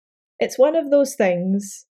it's one of those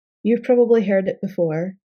things, you've probably heard it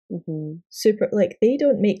before. Super, like, they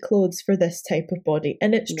don't make clothes for this type of body,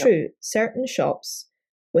 and it's true. Certain shops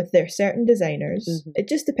with their certain designers, it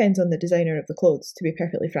just depends on the designer of the clothes, to be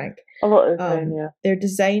perfectly frank. A lot of the time, they're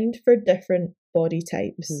designed for different body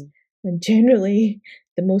types, and generally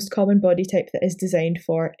the most common body type that is designed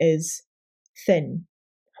for is thin,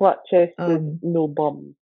 flat chested, no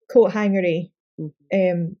bum, coat hangery,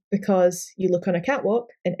 because you look on a catwalk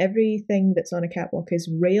and everything that's on a catwalk is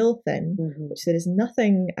rail thin, which there is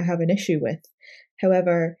nothing I have an issue with.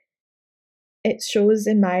 However, it shows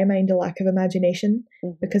in my mind a lack of imagination,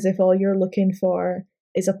 because if all you're looking for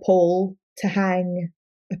is a pole to hang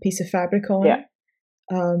a piece of fabric on,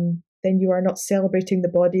 then you are not celebrating the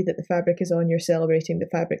body that the fabric is on, you're celebrating the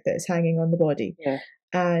fabric that is hanging on the body. Yeah.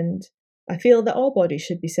 And I feel that all bodies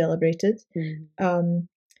should be celebrated.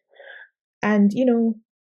 And, you know,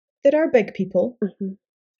 there are big people,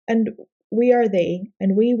 and we are they,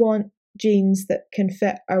 and we want jeans that can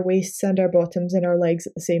fit our waists and our bottoms and our legs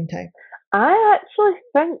at the same time. I actually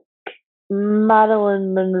think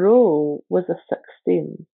Marilyn Monroe was a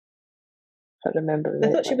 16, if I remember right.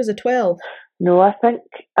 I thought she was a 12. No, I can't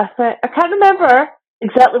remember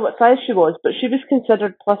exactly what size she was, but she was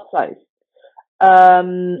considered plus size.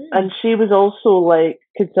 And she was also like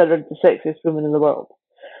considered the sexiest woman in the world.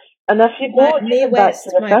 And if you go Mae West,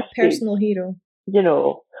 back to the my 50s, personal hero. You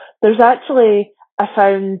know, there's actually, I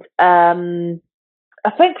found,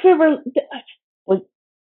 I think we were,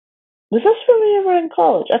 was this when we were in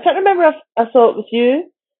college? I can't remember if I saw it with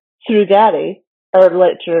you through Gary, our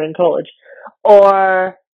lecturer in college,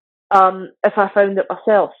 or if I found it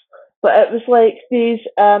myself. But it was like these,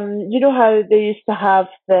 you know how they used to have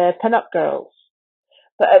the pin-up girls?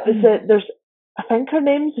 But it was, there's, I think her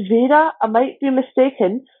name's Vera, I might be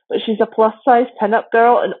mistaken, but she's a plus-size pin-up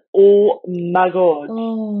girl, and oh my god,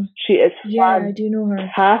 she is fantastic. I do know her.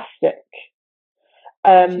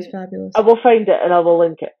 She's fabulous. I will find it and I will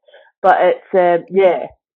link it. But it's, yeah,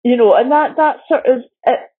 you know, and that sort of,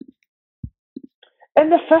 in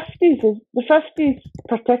the 50s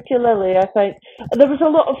particularly, I think, there was a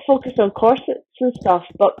lot of focus on corsets and stuff,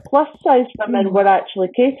 but plus-size women were actually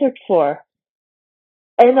catered for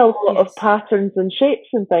in a lot of patterns and shapes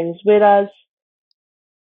and things, whereas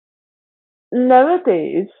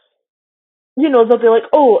nowadays, you know, they'll be like,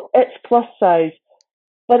 oh, it's plus-size,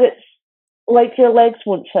 but it's like your legs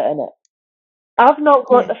won't fit in it. I've not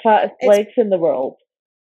got the fattest legs in the world,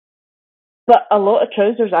 but a lot of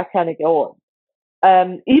trousers I can't get on.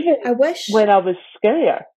 Even when I was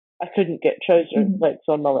skinnier, I couldn't get trouser legs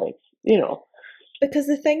on my legs, you know. Because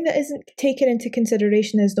the thing that isn't taken into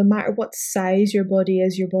consideration is no matter what size your body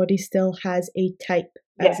is, your body still has a type.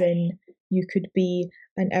 As in, you could be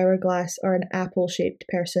an hourglass or an apple-shaped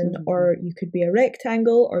person, or you could be a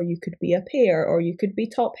rectangle, or you could be a pear, or you could be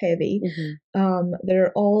top-heavy. There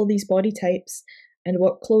are all these body types, and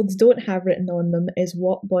what clothes don't have written on them is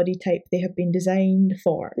what body type they have been designed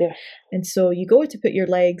for. And so you go to put your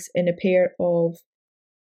legs in a pair of,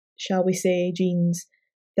 shall we say, jeans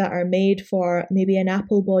that are made for maybe an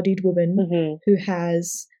apple-bodied woman who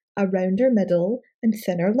has a rounder middle and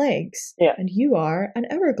thinner legs. And you are an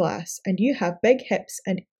hourglass, and you have big hips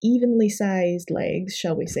and evenly sized legs,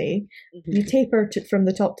 shall we say. You taper from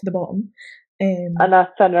the top to the bottom. And a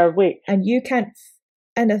thinner waist. And you can't...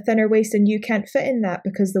 and a thinner waist, and you can't fit in that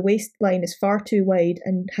because the waistline is far too wide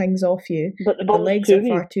and hangs off you. But the legs are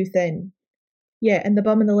far too thin. Yeah, and the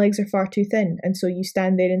bum and the legs are far too thin, and so you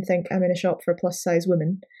stand there and think, I'm in a shop for plus-size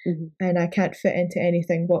women, and I can't fit into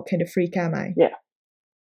anything. What kind of freak am I?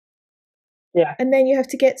 Yeah. And then you have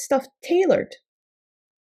to get stuff tailored.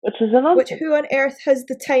 Which is another. Which, who on earth has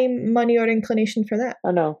the time, money, or inclination for that?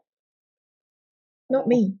 I know. Not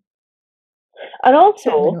me. And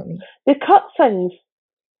also, not me. They cut things,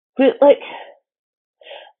 like,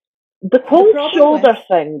 the cold shoulder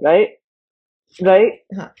thing, right?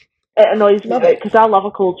 It annoys me, right? Because I love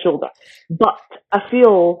a cold shoulder. But I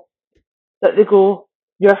feel that they go,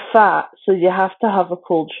 you're fat, so you have to have a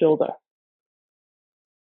cold shoulder.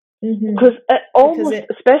 Because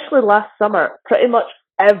especially last summer, pretty much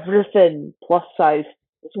everything plus size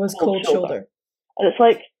was cold shoulder. And it's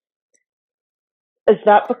like, is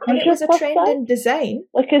that because it was a trend in design?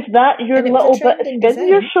 Like, is that your little bit of skin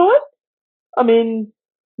you're showing? I mean...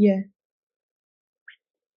 Yeah.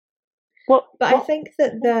 I think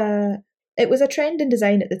that it was a trend in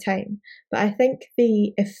design at the time, but I think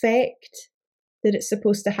the effect that it's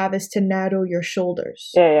supposed to have is to narrow your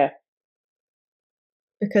shoulders. Yeah.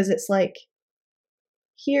 Because it's like,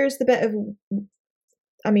 here's the bit of,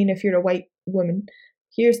 I mean, if you're a white woman,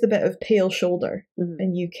 here's the bit of pale shoulder,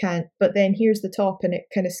 and you can't, but then here's the top and it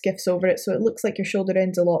kind of skiffs over it, so it looks like your shoulder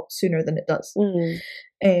ends a lot sooner than it does,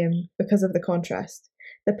 because of the contrast.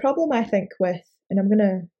 The problem I think with, and I'm going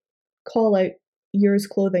to call out Yours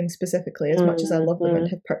Clothing specifically, as much as I love them and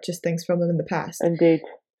have purchased things from them in the past, indeed,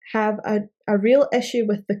 have a real issue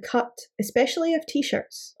with the cut, especially of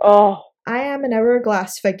t-shirts. I am an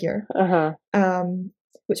hourglass figure,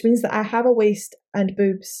 which means that I have a waist and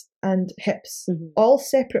boobs and hips all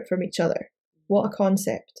separate from each other. what a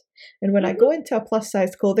concept. And when I go into a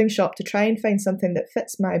plus-sized clothing shop to try and find something that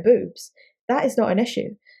fits my boobs, that is not an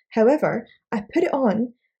issue. However, I put it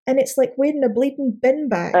on and it's like wearing a bleeding bin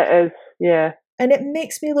bag. It is, yeah. And it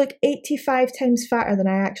makes me look 85 times fatter than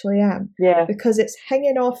I actually am. Yeah. Because it's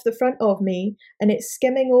hanging off the front of me and it's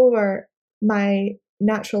skimming over my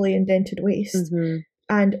naturally indented waist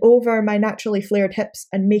and over my naturally flared hips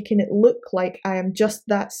and making it look like I am just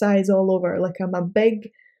that size all over, like I'm a big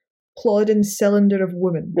plodding cylinder of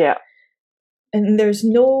woman. Yeah. And there's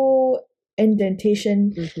no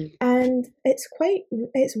indentation. And it's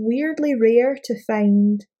weirdly rare to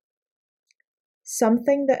find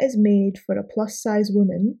something that is made for a plus size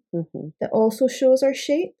woman that also shows her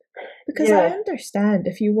shape. Because I understand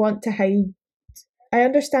if you want to hide, I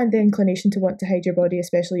understand the inclination to want to hide your body,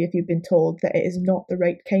 especially if you've been told that it is not the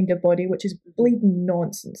right kind of body, which is bleeding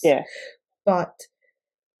nonsense. Yeah. But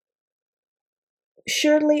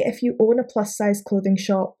surely if you own a plus size clothing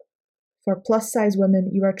shop for plus size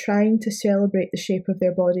women, you are trying to celebrate the shape of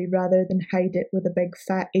their body rather than hide it with a big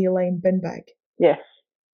fat A-line bin bag. Yes.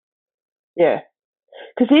 Yeah.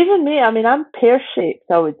 Because even me, I mean, I'm pear-shaped,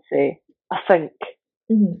 I would say, I think.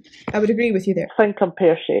 I would agree with you there. I think I'm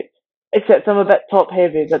pear-shaped. Except I'm a bit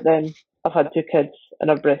top-heavy, but then I've had 2 kids,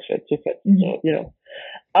 and I've breastfed 2 kids, so, you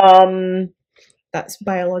know. That's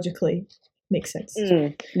biologically makes sense.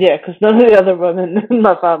 Yeah, because none of the other women in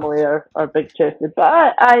my family are big-chested, but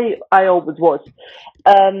I always was.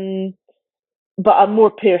 But I'm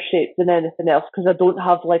more pear-shaped than anything else, because I don't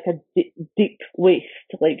have, like, a deep waist.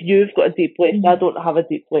 Like, you've got a deep waist, I don't have a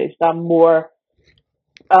deep waist. I'm more,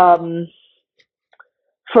 for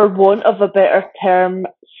want of a better term,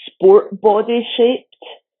 sport body shaped,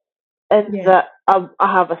 in that I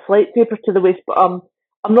have a slight taper to the waist, but I'm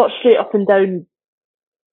not straight up and down.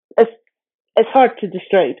 It's hard to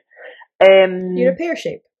describe. You're a pear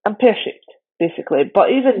shape. I'm pear shaped, basically. But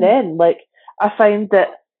even then, like, I find that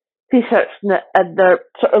t-shirts and they're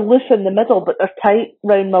sort of loose in the middle, but they're tight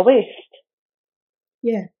round my waist.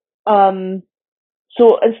 Yeah.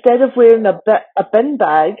 So instead of wearing a bin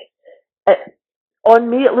bag, on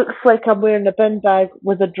me it looks like I'm wearing a bin bag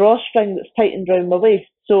with a drawstring that's tightened round my waist.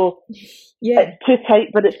 So it's too tight,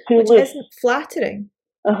 but it's too loose. Which isn't flattering.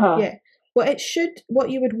 Yeah. What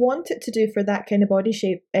you would want it to do for that kind of body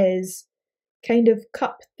shape is kind of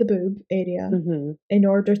cup the boob area in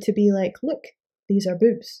order to be like, look, these are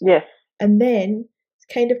boobs. Yes. And then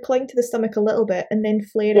kind of cling to the stomach a little bit and then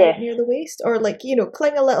flare out near the waist, or like, you know,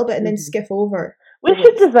 cling a little bit and then skiff over. We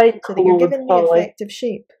should design clothes, so that you're given the effective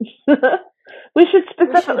shape. We should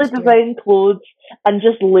specifically design clothes and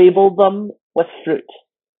just label them with fruit.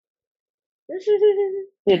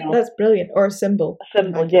 You know, that's brilliant. Or a symbol. A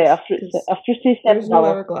symbol, yeah, a fruity symbol. There's no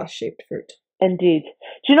hourglass shaped fruit. Indeed.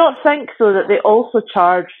 Do you not think so that they also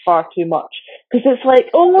charge far too much? Because it's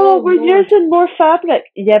like, we're using more fabric.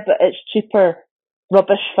 Yeah, but it's cheaper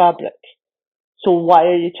rubbish fabric. So why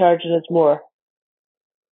are you charging us more?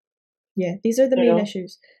 Yeah, these are the main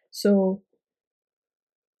issues. So,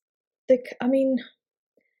 I mean,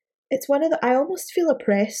 it's one of the. I almost feel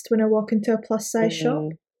oppressed when I walk into a plus size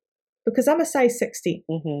shop because I'm a size 60,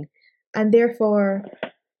 and therefore,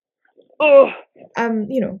 you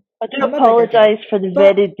know. I do apologise for the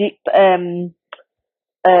very deep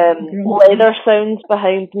leather sounds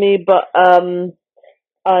behind me, but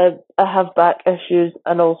I have back issues,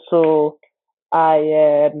 and also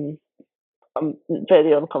I'm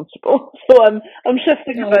very uncomfortable, so I'm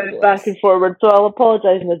shifting about back and forward. So I'll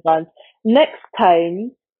apologise in advance. Next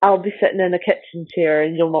time I'll be sitting in a kitchen chair,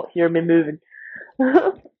 and you'll not hear me moving.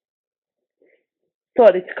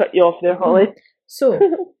 Sorry to cut you off there, Holly. So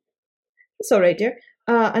it's all right, dear.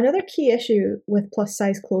 Another key issue with plus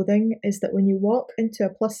size clothing is that when you walk into a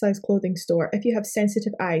plus size clothing store, if you have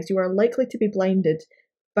sensitive eyes, you are likely to be blinded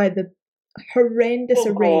by the horrendous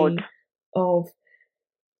array of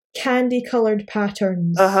candy coloured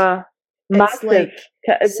patterns. Massive. Like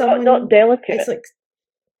it's not delicate. It's like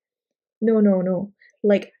no.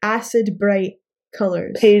 Like acid bright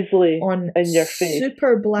colours. Paisley on in your face.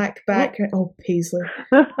 Super black background. Oh, paisley.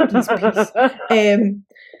 Please.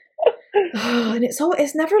 And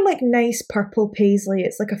it's never like nice purple paisley.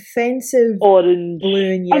 It's like offensive orange,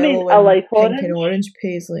 blue and yellow, I like pink orange. And orange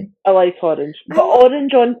paisley. I like orange, but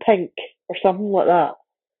orange on pink or something like that.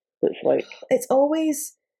 It's like it's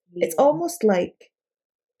almost like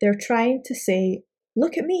they're trying to say,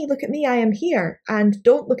 look at me, I am here, and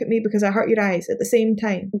don't look at me because I hurt your eyes at the same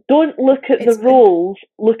time. Don't look at the rolls,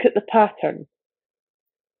 look at the pattern.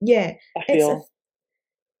 Yeah, I feel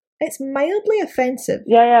it's mildly offensive.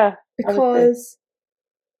 Yeah. Because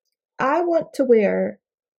I want to wear,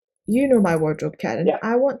 you know my wardrobe, Karen. Yeah.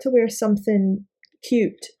 I want to wear something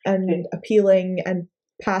cute and appealing and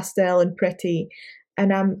pastel and pretty,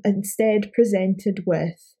 and I'm instead presented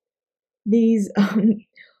with these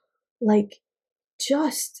like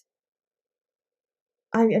just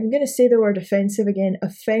I'm going to say the word offensive again,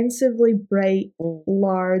 offensively bright,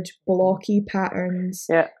 large, blocky patterns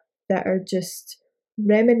that are just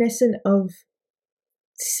reminiscent of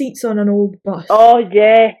seats on an old bus. Oh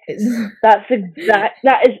yeah, that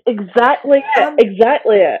is exactly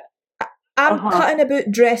it. I'm cutting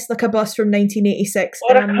about dressed like a bus from 1986,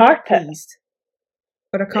 or and I'm not pleased.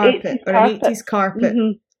 Or a carpet, or an 80s carpet.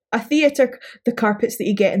 Mm-hmm. A theatre, the carpets that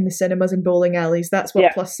you get in the cinemas and bowling alleys. That's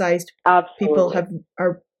what plus-sized people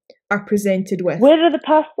are presented with. Where are the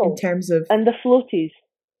pastels? In terms of and the floaties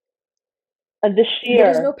and the sheer.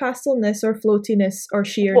 There is no pastelness or floatiness or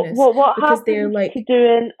sheerness. What because happens they're like to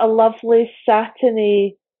doing a lovely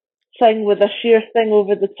satiny thing with a sheer thing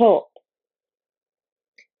over the top?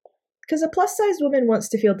 Because a plus-sized woman wants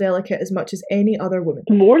to feel delicate as much as any other woman.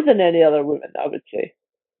 More than any other woman, I would say.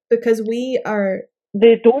 Because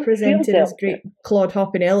they don't presented as great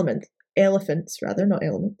clod-hopping elephants, not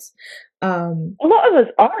elements. A lot of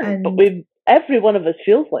us aren't, but every one of us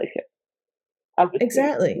feels like it.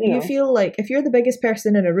 Exactly. You feel like if you're the biggest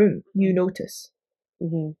person in a room, you notice.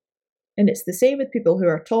 Mm-hmm. And it's the same with people who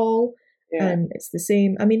are tall, and it's the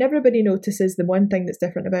same. I mean, everybody notices the one thing that's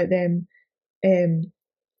different about them in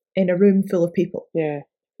a room full of people. Yeah.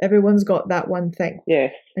 Everyone's got that one thing.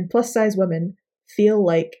 Yes. And plus-size women feel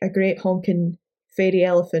like a great honking fairy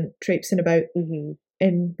elephant traipsing about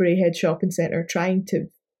in Braehead Shopping Centre trying to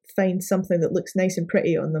find something that looks nice and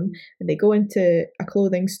pretty on them, and they go into a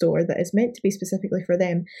clothing store that is meant to be specifically for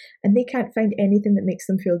them, and they can't find anything that makes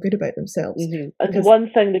them feel good about themselves. And the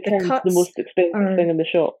one thing that comes the most expensive thing in the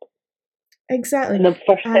shop. Exactly. And the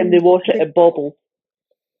first time they wash it bobbles.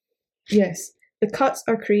 Yes. The cuts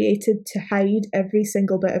are created to hide every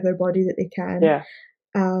single bit of their body that they can. Yeah.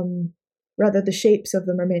 Rather, the shapes of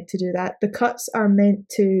them are meant to do that. The cuts are meant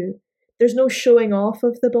to... There's no showing off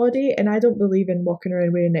of the body, and I don't believe in walking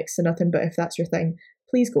around wearing next to nothing, but if that's your thing,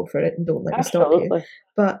 please go for it and don't let me stop you.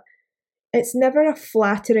 But it's never a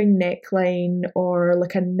flattering neckline or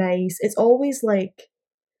like a nice... It's always like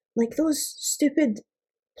those stupid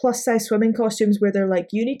plus-size swimming costumes where they're like,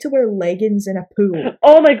 you need to wear leggings in a pool.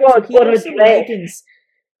 Oh my god, so what a dress! Leggings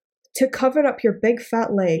to cover up your big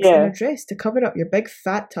fat legs, and a dress to cover up your big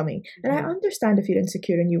fat tummy. And I understand if you're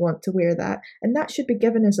insecure and you want to wear that, and that should be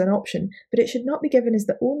given as an option, but it should not be given as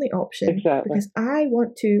the only option. Exactly. Because I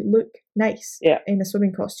want to look nice in a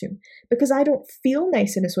swimming costume, because I don't feel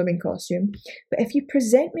nice in a swimming costume. But if you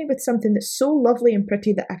present me with something that's so lovely and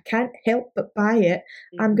pretty that I can't help but buy it,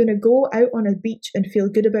 I'm going to go out on a beach and feel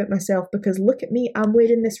good about myself because look at me, I'm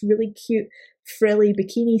wearing this really cute frilly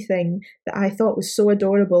bikini thing that I thought was so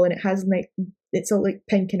adorable, and it has it's all like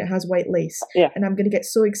pink and it has white lace, and I'm going to get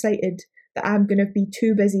so excited that I'm going to be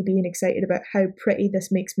too busy being excited about how pretty this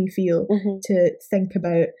makes me feel to think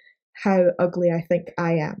about how ugly I think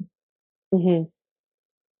I am.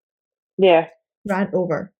 Yeah. Rant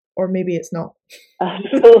over. Or maybe it's not.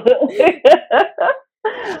 Absolutely.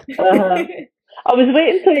 I was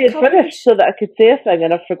waiting till you'd finished so that I could say a thing,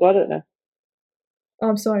 and I forgot it now. Oh,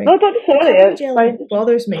 I'm sorry. No, don't be sorry. The coverage element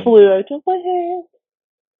bothers me. Flew out of my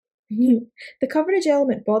head. The coverage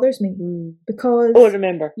element bothers me because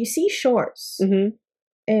remember, you see shorts. Go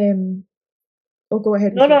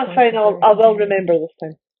ahead. No, it's fine. I will remember this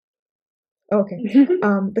time. Okay.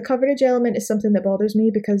 The coverage element is something that bothers me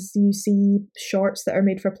because you see shorts that are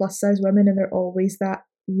made for plus size women, and they're always that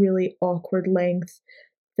really awkward length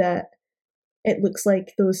that it looks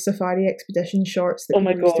like those safari expedition shorts that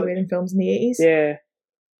people used to wear in films in the 80s. Yeah.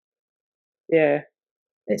 Yeah.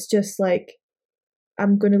 It's just like,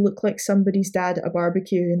 I'm going to look like somebody's dad at a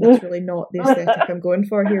barbecue, and that's really not the aesthetic I'm going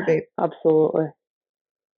for here, babe. Absolutely.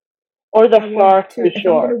 Or they're far too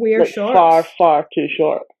short. I'm going to wear shorts, far too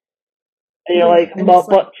short. And you're like, my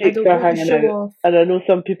butt cheeks are hanging out. And I know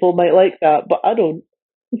some people might like that, but I don't.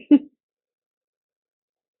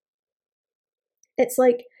 It's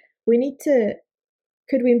like,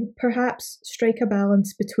 could we perhaps strike a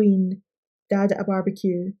balance between dad at a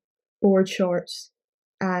barbecue, board shorts,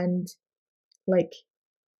 and like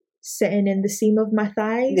sitting in the seam of my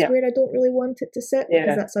thighs where I don't really want it to sit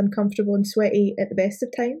because that's uncomfortable and sweaty at the best of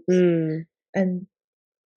times. And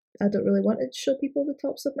I don't really want to show people the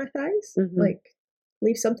tops of my thighs. Like,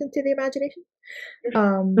 leave something to the imagination.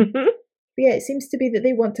 But yeah, it seems to be that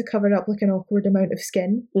they want to cover up like an awkward amount of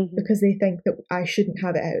skin because they think that I shouldn't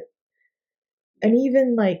have it out. And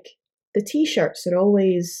even like the t-shirts are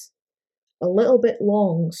always a little bit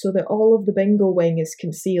long so that all of the bingo wing is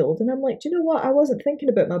concealed. And I'm like, do you know what? I wasn't thinking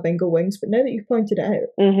about my bingo wings, but now that you've pointed it out,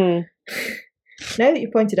 now that you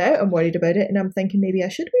pointed it out, I'm worried about it, and I'm thinking maybe I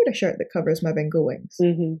should wear a shirt that covers my bingo wings.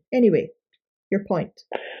 Anyway, your point.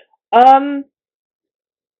 I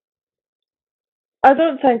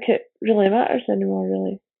don't think it really matters anymore,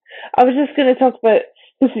 really. I was just going to talk about,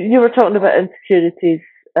 because you were talking about insecurities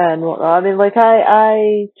and whatnot. I mean, like,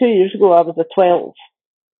 I 2 years ago, I was a 12.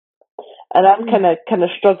 And I'm kind of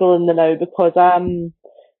struggling now because I'm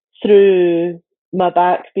through my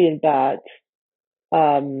back being bad.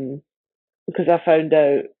 Because I found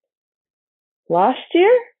out last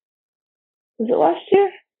year? Was it last year?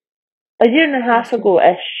 A year and a half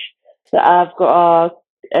ago-ish that I've got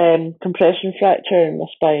a compression fracture in my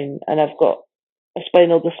spine, and I've got a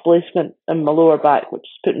spinal displacement in my lower back, which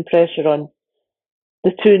is putting pressure on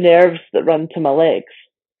the two nerves that run to my legs.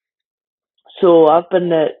 So I've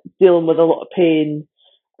been dealing with a lot of pain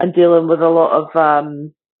and dealing with a lot of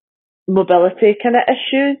mobility kind of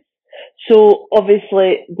issues. So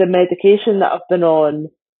obviously the medication that I've been on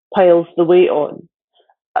piles the weight on.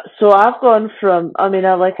 So I've gone from,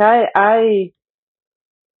 I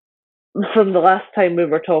from the last time we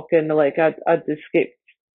were talking, like I'd escaped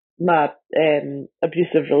my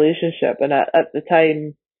abusive relationship, and at the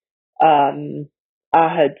time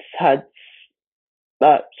I had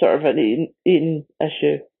that sort of an eating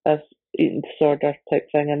issue, as eating disorder type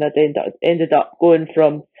thing, and I'd ended up going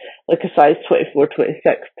from like a size 24,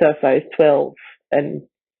 26 to a size 12 in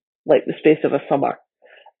like the space of a summer.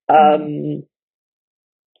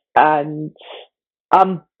 And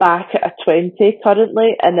I'm back at a 20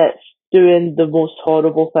 currently, and it's doing the most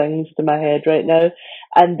horrible things to my head right now.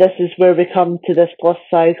 And this is where we come to this plus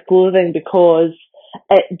size clothing, because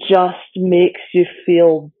it just makes you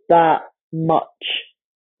feel that much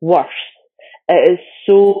worse. It is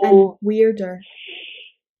so and weirder.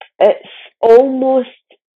 It almost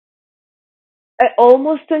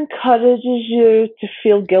encourages you to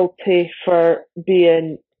feel guilty for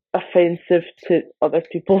being offensive to other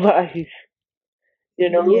people's eyes. You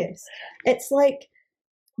know? Yes. It's like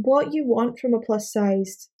what you want from a plus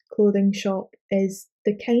sized clothing shop is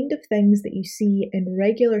the kind of things that you see in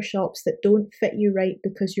regular shops that don't fit you right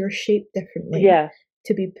because you're shaped differently. Yeah.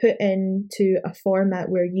 To be put into a format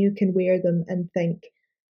where you can wear them and think,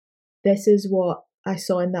 this is what I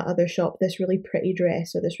saw in that other shop, this really pretty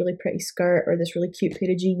dress or this really pretty skirt or this really cute pair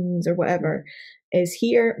of jeans or whatever is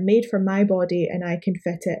here, made for my body, and I can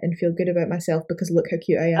fit it and feel good about myself because look how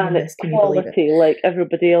cute I am and in this. It's can quality, you believe it? Like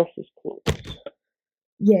everybody else's clothes.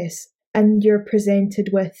 Yes, and you're presented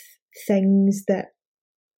with things that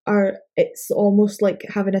are, it's almost like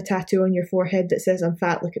having a tattoo on your forehead that says I'm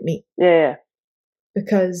fat, look at me. Yeah.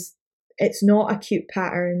 Because it's not a cute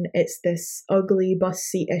pattern, it's this ugly bus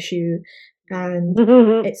seat issue, and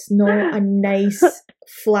it's not a nice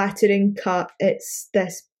flattering cut, it's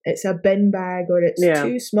a bin bag, or it's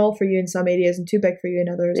too small for you in some areas and too big for you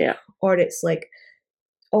in others, or it's like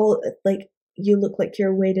all like you look like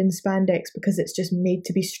you're wearing spandex because it's just made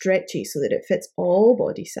to be stretchy so that it fits all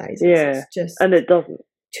body sizes. It's just, and it doesn't.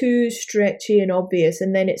 Too stretchy and obvious,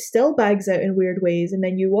 and then it still bags out in weird ways, and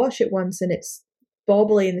then you wash it once and it's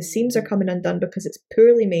bobbly and the seams are coming undone because it's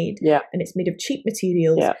poorly made, and it's made of cheap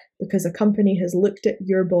materials, because a company has looked at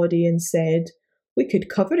your body and said, we could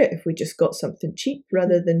cover it if we just got something cheap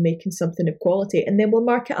rather than making something of quality, and then we'll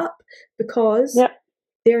mark it up because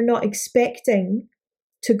they're not expecting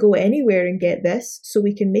to go anywhere and get this, so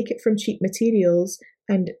we can make it from cheap materials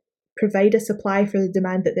and provide a supply for the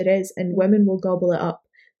demand that there is, and women will gobble it up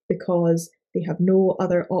because they have no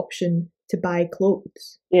other option to buy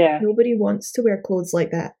clothes. Nobody wants to wear clothes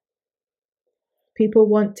like that. People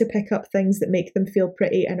want to pick up things that make them feel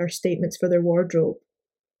pretty and are statements for their wardrobe.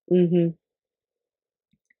 And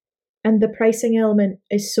the pricing element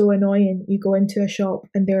is so annoying. You go into a shop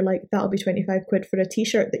and they're like, that'll be 25 quid for a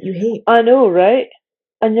t-shirt that you hate. I know, right?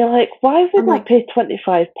 And you're like, why would I pay £25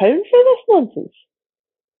 for this nonsense?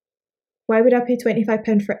 Why would I pay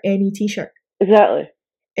 £25 for any t-shirt? Exactly.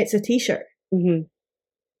 It's a t-shirt.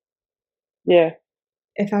 Yeah.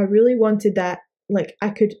 If I really wanted that, like, I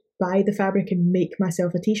could buy the fabric and make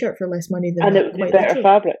myself a t-shirt for less money than that. And it would be better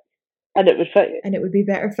fabric. And it would fit you. And it would be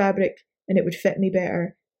better fabric, and it would fit me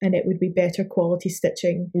better, and it would be better quality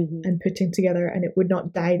stitching and putting together, and it would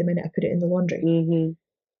not dye the minute I put it in the laundry.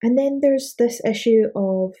 And then there's this issue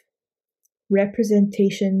of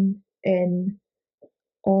representation in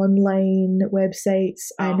online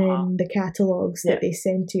websites and in the catalogues that they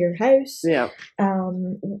send to your house.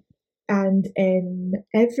 And in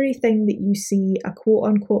everything that you see a quote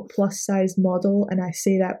unquote plus size model, and I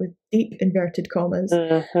say that with deep inverted commas,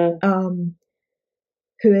 who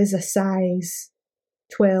is a size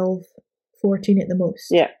 12, 14 at the most.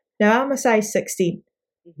 Yeah. Now I'm a size 16,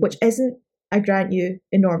 which isn't, I grant you,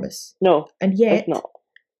 enormous. No. And yet, it's not.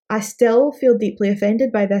 I still feel deeply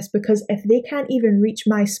offended by this, because if they can't even reach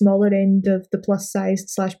my smaller end of the plus sized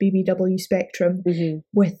 / BBW spectrum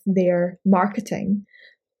with their marketing,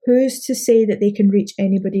 who's to say that they can reach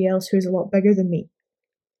anybody else who's a lot bigger than me?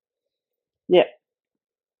 Yeah,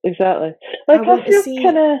 exactly. Like, I feel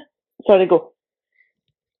kind of... Sorry, go.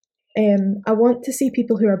 I want to see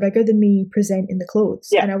people who are bigger than me present in the clothes,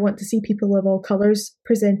 and I want to see people of all colours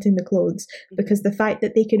presenting the clothes, because the fact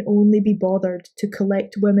that they can only be bothered to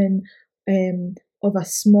collect women of a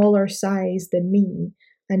smaller size than me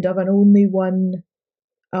and of an only one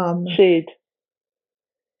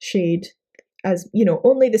shade, as you know,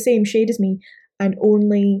 only the same shade as me and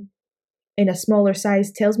only in a smaller size,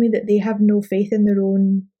 tells me that they have no faith in their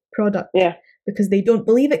own product. Yeah. Because they don't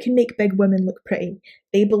believe it can make big women look pretty.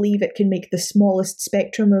 They believe it can make the smallest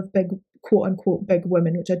spectrum of big, quote unquote, big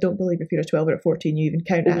women, which I don't believe if you're a 12 or a 14 you even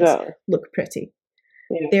count as, look pretty.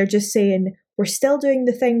 Yeah. They're just saying, we're still doing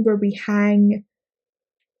the thing where we hang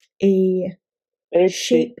a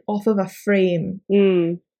shape off of a frame.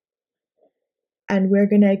 And we're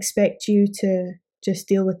going to expect you to just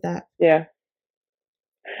deal with that. Yeah.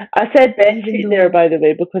 I said bedsheet there, by the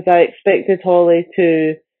way, because I expected Holly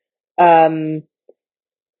to comment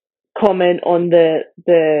on the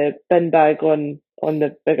bin bag on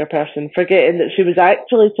the bigger person, forgetting that she was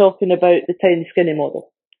actually talking about the tiny skinny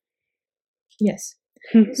model. Yes.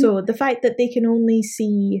 So the fact that they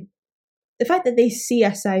see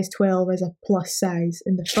a size 12 as a plus size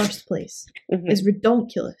in the first place is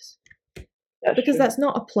ridiculous. Because that's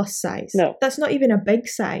not a plus size. No. That's not even a big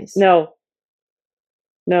size. No.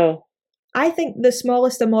 I think the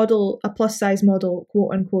smallest a plus size model,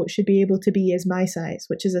 quote unquote, should be able to be is my size,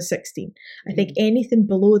 which is a 16. I think anything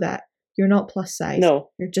below that, you're not plus size.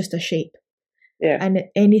 No. You're just a shape. Yeah. And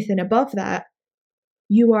anything above that,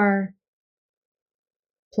 you are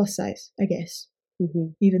plus size, I guess.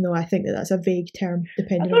 Even though I think that that's a vague term,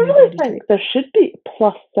 depending on your body type. I don't really think there should be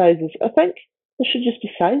plus sizes. I think there should just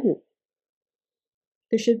be sizes.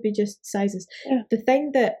 There should be just sizes. Yeah. The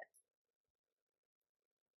thing that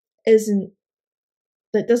doesn't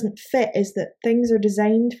fit is that things are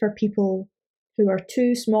designed for people who are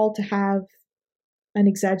too small to have an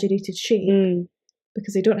exaggerated shape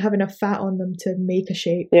because they don't have enough fat on them to make a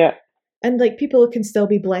shape. Yeah. And like, people can still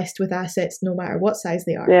be blessed with assets no matter what size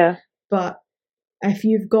they are. Yeah. But if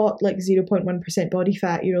you've got like 0.1% body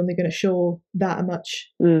fat, you're only going to show that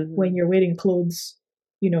much when you're wearing clothes,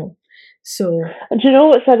 you know. So, and do you know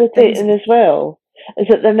what's irritating as well? Is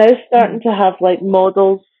that they're now starting to have like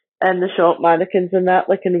models in the shop, mannequins and that,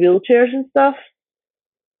 like in wheelchairs and stuff.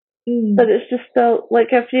 But it's just still like,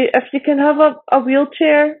 if you can have a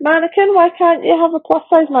wheelchair mannequin, why can't you have a plus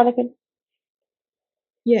size mannequin?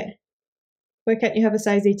 Yeah. Why can't you have a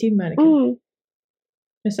size 18 mannequin?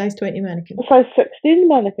 A size 20 mannequin? A size 16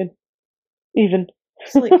 mannequin, even.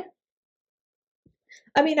 It's like,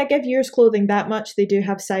 I mean, I give Yours Clothing that much. They do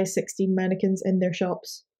have size 16 mannequins in their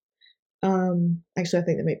shops. Actually, I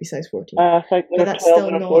think they might be size 14. I think they're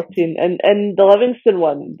 12 or 14. And the Livingston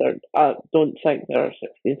one, I don't think they're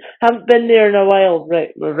 16. Haven't been there in a while,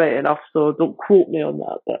 right enough, so don't quote me on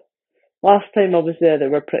that. But last time I was there, they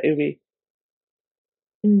were pretty wee.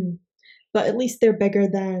 But at least they're bigger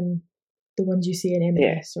than the ones you see in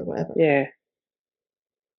M&S or whatever. Yeah.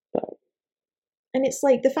 And it's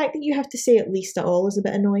like, the fact that you have to say at least at all is a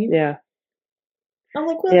bit annoying. Yeah. I'm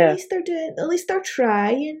like, well, at least they're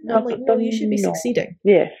trying. I'm like, no, you should be succeeding.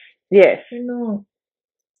 Yes. No.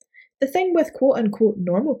 The thing with quote unquote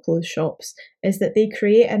normal clothes shops is that they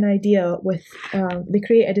create an idea they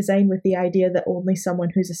create a design with the idea that only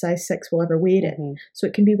someone who's a size 6 will ever wear it. So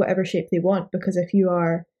it can be whatever shape they want, because if you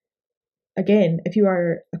are a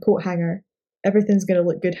coat hanger, everything's going to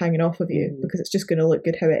look good hanging off of you because it's just going to look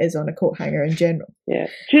good how it is on a coat hanger in general. Yeah.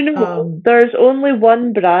 Do you know, there's only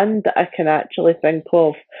one brand that I can actually think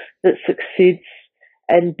of that succeeds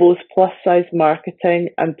in both plus size marketing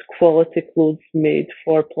and quality clothes made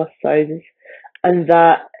for plus sizes, and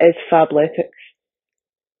that is Fabletics.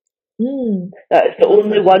 That's the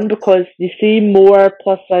only one, because you see more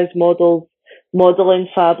plus size models modeling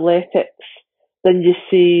Fabletics than you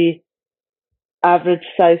see average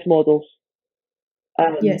size models.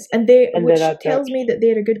 Yes, and which tells me that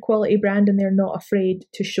they're a good quality brand and they're not afraid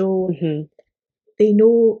to show. They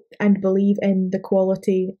know and believe in the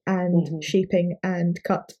quality and shaping and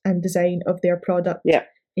cut and design of their product. Yeah.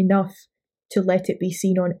 enough to let it be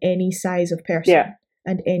seen on any size of person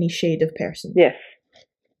and any shade of person. Yes.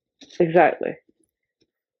 Exactly.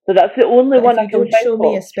 So that's the only But one if I you can don't think show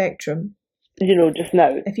me a of, spectrum, just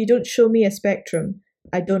now. if you don't show me a spectrum,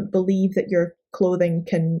 I don't believe that your clothing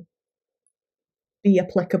can be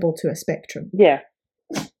applicable to a spectrum. Yeah.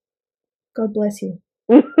 God bless you.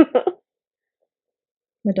 My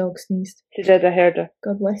dog sneezed. She did, I heard her.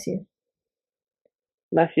 God bless you.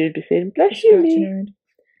 Matthew would be saying, bless She's you, scratching me. around.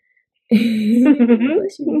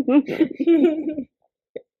 Bless you.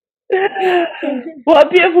 What a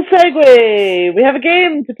beautiful segue. We have a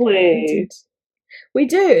game to play. We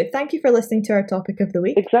do. Thank you for listening to our topic of the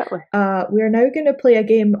week. Exactly. We are now going to play a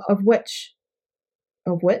game of which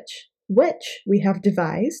we have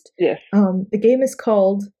devised. Yes. The game is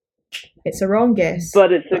called It's a Wrong Guess,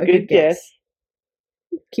 But it's a good guess.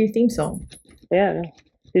 Cue theme song. Yeah.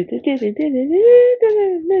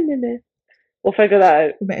 We'll figure that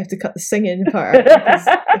out. We might have to cut the singing part because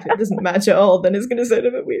if it doesn't match at all, then it's going to sound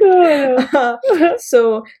a bit weird.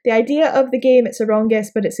 So the idea of the game, It's a Wrong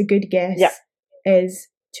Guess, but it's a good guess, is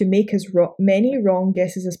to make as many wrong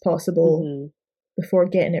guesses as possible before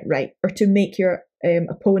getting it right, or to make your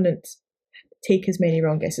opponent take as many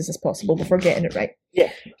wrong guesses as possible before getting it right.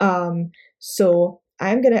 Yes. So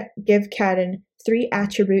I'm going to give Karen 3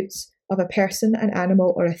 attributes of a person, an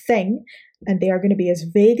animal, or a thing, and they are going to be as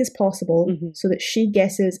vague as possible so that she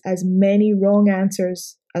guesses as many wrong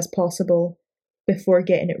answers as possible before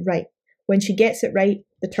getting it right. When she gets it right,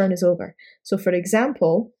 the turn is over. So for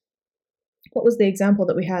example, what was the example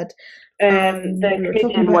that we had? The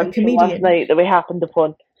comedian one from last night that we happened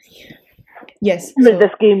upon. Yes. So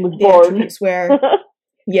this game was born. Attributes were,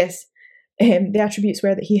 yes. The attributes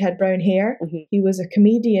were that he had brown hair, he was a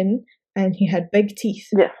comedian, and he had big teeth.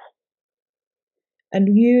 Yes.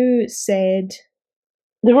 And you said...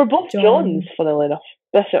 They were both Johns, funnily enough.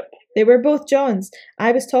 Bishop. They were both Johns.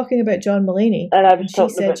 I was talking about John Mulaney. And she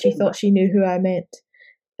said she thought she knew who I meant.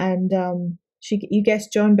 And you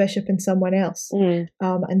guessed John Bishop and someone else. And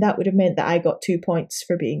that would have meant that I got 2 points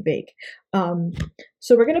for being vague.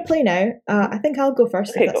 So we're going to play now. I think I'll go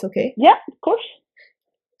first, if that's okay. Yeah, of course.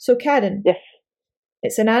 So Karen. Yes.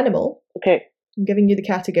 It's an animal. Okay. I'm giving you the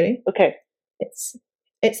category. Okay. Its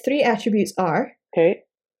 3 attributes are... Okay.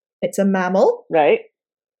 It's a mammal. Right.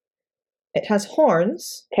 It has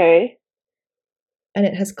horns. Okay. And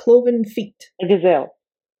it has cloven feet. A gazelle.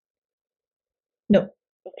 No.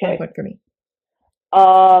 Okay. 1 point for me.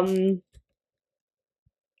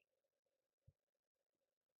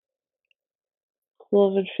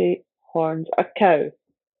 Cloven feet, horns. A cow.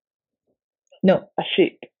 No. A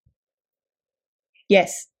sheep.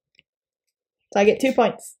 Yes. So I get 2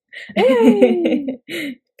 points.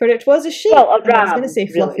 But it was a sheep. Well, a ram. I was going to say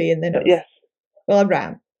fluffy, really. And then it was... Yes. Well, a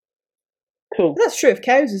ram. Cool. But that's true of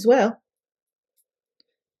cows as well.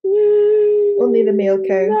 Only the male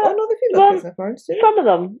cow. No. Oh no, the female cows have horns too. Some of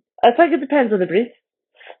them. I think it depends on the breed.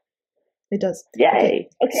 It does. Yay.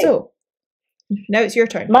 Okay. So, now it's your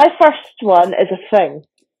turn. My first one is a thing.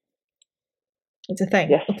 It's a thing?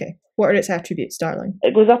 Yes. Okay. What are its attributes, darling?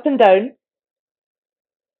 It goes up and down.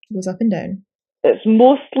 It goes up and down. It's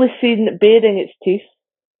mostly seen baring its teeth.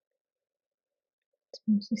 It's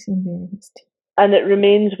mostly seen baring its teeth. And it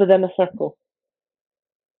remains within a circle.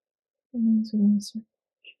 Remains within a circle.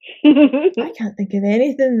 I can't think of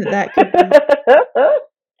anything that could be.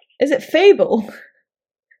 Is it Fable?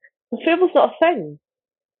 Fable's not a thing.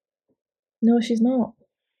 No, she's not.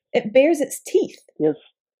 It bares its teeth. Yes.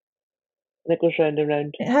 And it goes round and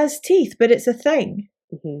round. It has teeth, but it's a thing.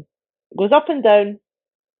 It goes up and down,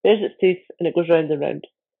 bares its teeth, and it goes round and round.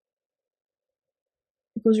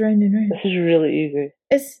 It goes round and round. This is really easy.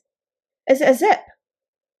 Is it a zip?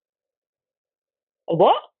 A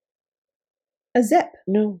what? A zip?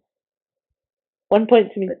 No. 1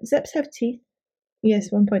 point to me. But zips have teeth. Yes,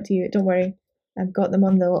 1 point to you. Don't worry. I've got them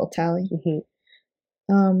on the little tally. It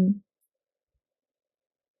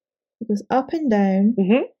goes up and down.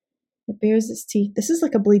 It bares its teeth. This is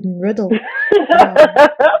like a bleeding riddle.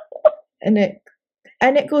 And it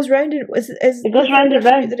goes round and it goes round and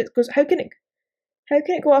round. That it goes. How can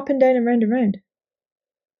it go up and down and round and round?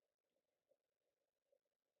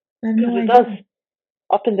 I have no idea. It does.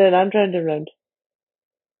 Up and down and round and round.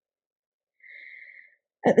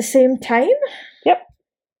 At the same time? Yep.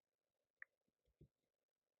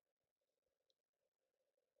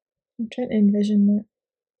 I'm trying to envision that.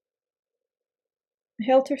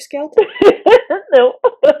 Helter Skelter? No.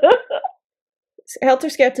 Helter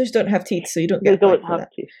Skelters don't have teeth, so you don't get. They don't have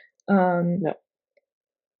teeth. No.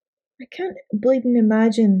 I can't bleeding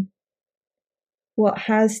imagine what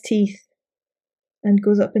has teeth and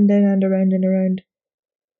goes up and down and around and around.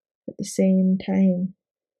 at the same time.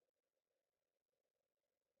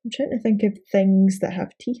 I'm trying to think of things that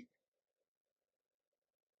have teeth.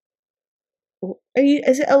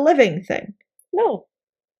 Is it a living thing? No,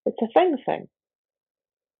 it's a thing.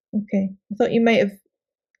 Okay. I thought you might have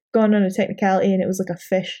gone on a technicality and it was like a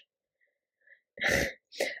fish.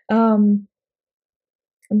 I'm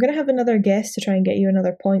gonna have another guess to try and get you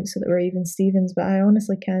another point so that we're even Stevens, but I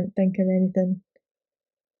honestly can't think of anything.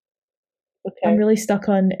 Okay. I'm really stuck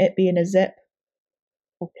on it being a zip.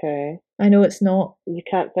 Okay. I know it's not. You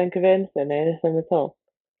can't think of anything at all?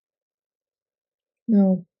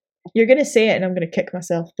 No. You're gonna say it and I'm gonna kick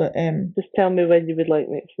myself, but Just tell me when you would like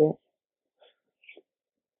me to.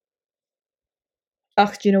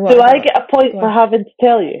 Ugh, do you know what? Do I get a point for having to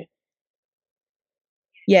tell you?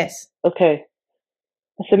 Yes. Okay.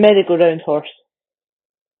 It's a merry-go-round horse.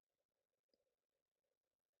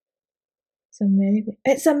 It's a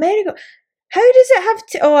merry-go. How does it have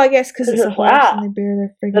to? Oh, I guess because it's a horse and they bare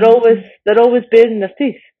their friggin' They're always baring their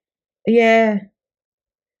teeth. Yeah.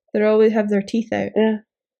 They always have their teeth out. Yeah.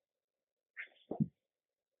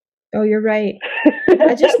 Oh, you're right.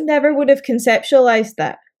 I just never would have conceptualized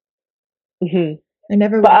that. Mm-hmm. I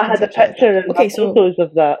never. But I had a picture and photos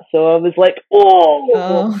of that, so I was like,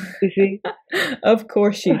 "Oh, you see." Of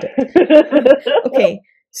course you did. Okay,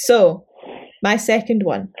 so my second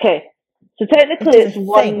one. Okay, so technically it's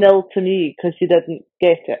 1-0 to me because you didn't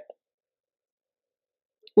get it.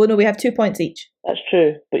 Well, no, we have 2 points each. That's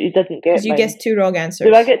true, but you didn't get. Because you guessed 2 wrong answers.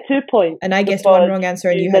 Do I get 2 points? And I guessed 1 wrong answer,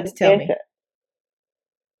 and you had to tell me. It.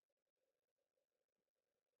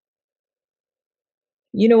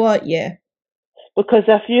 You know what? Yeah. Because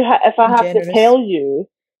if I have to tell you,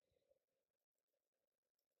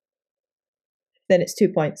 then it's 2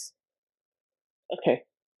 points. Okay.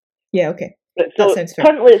 Yeah. Okay. Right, so that sounds fair.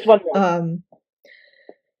 Currently, it's 1-1.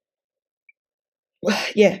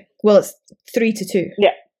 Yeah. Well, it's 3-2.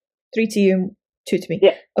 Yeah. 3 to you and 2 to me.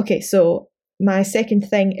 Yeah. Okay. So my second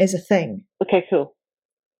thing is a thing. Okay. Cool.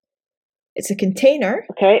 It's a container.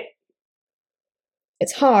 Okay.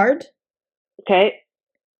 It's hard. Okay.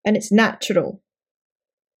 And it's natural.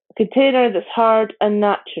 A container that's hard and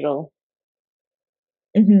natural.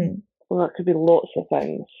 Mm-hmm. Well, that could be lots of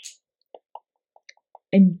things.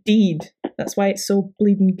 Indeed. That's why it's so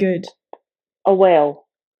bleeding good. A well.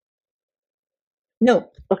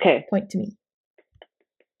 No. Okay. Point to me.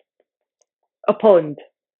 A pond.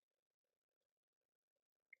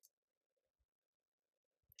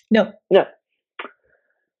 No. No.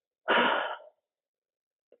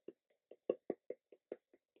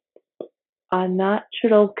 A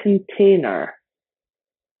natural container.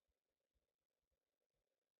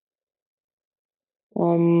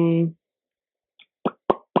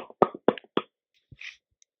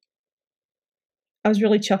 I was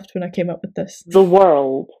really chuffed when I came up with this. The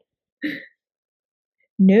world.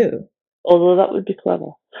 No. Although that would be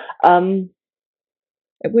clever.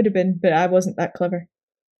 It would have been, but I wasn't that clever.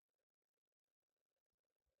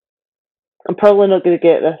 I'm probably not going to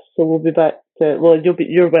get this, so we'll be back to. Well,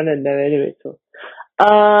 you're winning now anyway. So,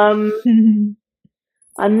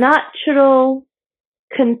 a natural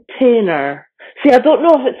container. See, I don't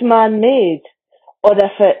know if it's man-made or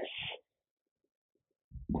if it's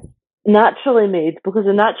naturally made, because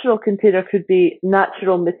a natural container could be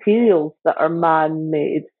natural materials that are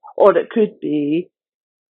man-made, or it could be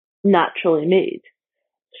naturally made.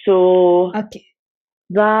 So okay.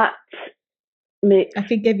 That makes... I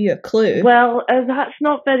could give you a clue. Well, that's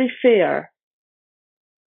not very fair,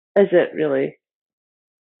 is it really?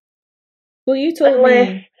 Well, you told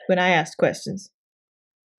me when I asked questions.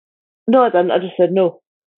 No, I didn't. I just said no.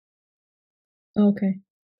 Okay.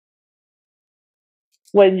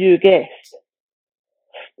 When you guessed.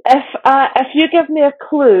 If you give me a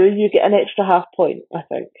clue, you get an extra half point, I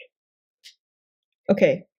think.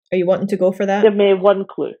 Okay. Are you wanting to go for that? Give me one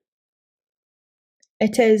clue.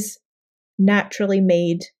 It is naturally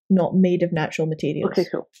made, not made of natural materials. Okay,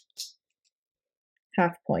 cool.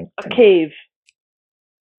 Half point. A cave.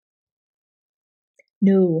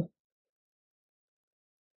 No.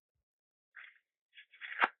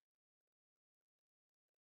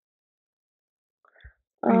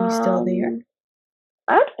 Are you still there?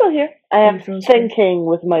 I'm still here. I am thinking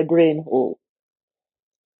with my brain hole.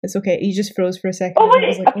 It's okay. You just froze for a second. Oh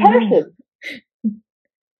wait, a person.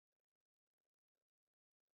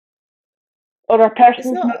 Or a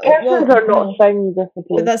person. Persons are not things, I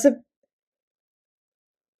suppose. But that's a...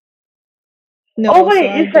 No. Oh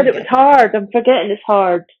wait, you said it was hard. I'm forgetting it's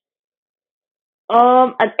hard.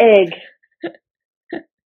 An egg.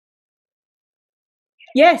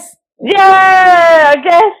 Yes. Yeah, I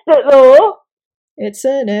guessed it though. It's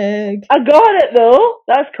an egg. I got it though.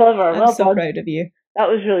 That's clever. I'm Well so done. proud of you. That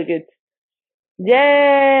was really good.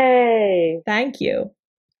 Yay! Thank you.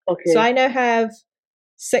 Okay. So I now have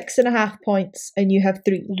 6.5 points, and you have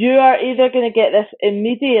 3. You are either going to get this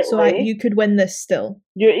immediately. So you could win this still.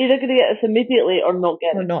 You're either going to get this immediately or not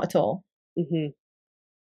get or it. not at all. Mm-hmm.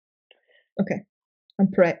 Okay, I'm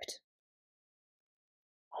prepped.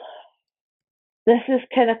 This is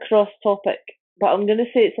kind of cross-topic, but I'm going to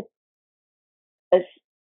say it's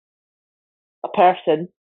a person.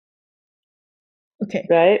 Okay.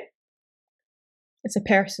 Right? It's a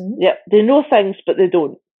person. Yep. They know things, but they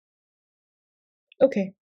don't.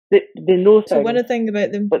 Okay. They know things. So one thing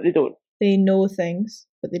about them, but they don't. They know things,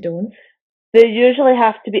 but they don't. They usually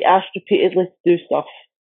have to be asked repeatedly to do stuff.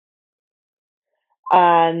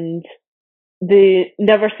 And they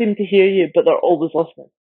never seem to hear you, but they're always listening.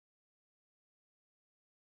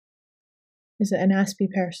 Is it an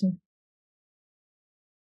Aspie person?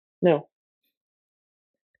 No.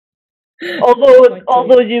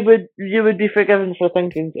 Although you would be forgiven for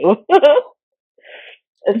thinking so.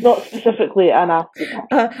 It's not specifically an Aspie.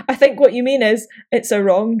 I think what you mean is it's a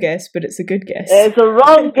wrong guess, but it's a good guess. It's a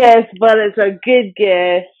wrong guess, but it's a good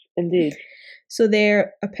guess indeed. So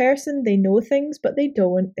they're a person, they know things, but they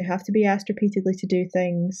don't. They have to be asked repeatedly to do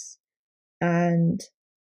things. And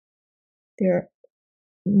they're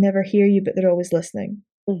never hear you, but they're always listening.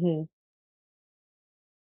 Mm-hmm.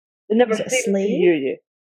 They never seem to hear you.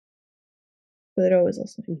 But they're always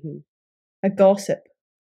listening. Mm-hmm. A gossip.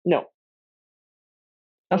 No.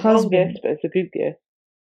 A husband. Guess, but it's a good guess.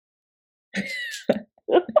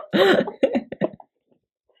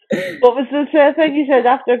 What was the thing you said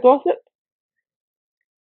after gossip?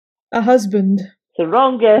 A husband. It's a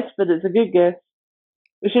wrong guess, but it's a good guess.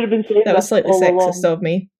 We should have been saying that was slightly sexist of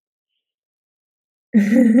me.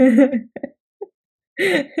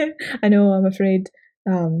 I know, I'm afraid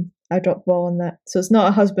I dropped the ball on that. So it's not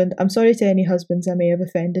a husband. I'm sorry to any husbands I may have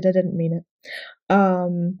offended. I didn't mean it.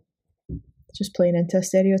 Just playing into a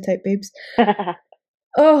stereotype, babes.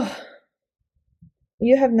 Oh,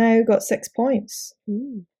 you have now got 6 points.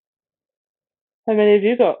 How many have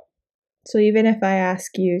you got? So even if I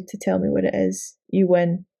ask you to tell me what it is, you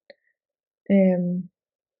win.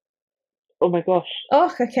 Oh my gosh.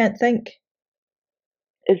 Oh, I can't think.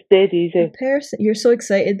 It's dead easy. A person. You're so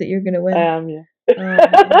excited that you're going to win. I am, yeah.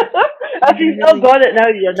 If you've not got it now,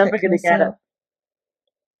 you're never going to get it.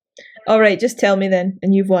 Alright, just tell me then,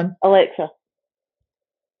 and you've won. Alexa.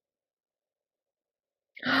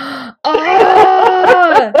 Oh!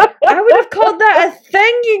 I would have called that a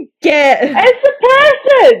thing you get! It's a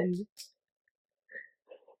person!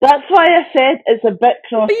 That's why I said it's a bit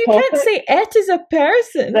cross-topic. But you can't say it is a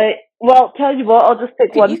person! Right, well, tell you what, I'll just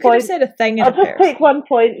take 1 point. You could have said a thing and I'll just take 1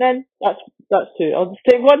 point then. That's 2. I'll just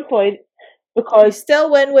take 1 point. Because you still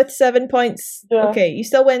win with 7 points. Yeah. Okay, you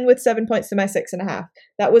still win with 7 points to my 6.5.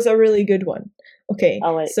 That was a really good one. Okay,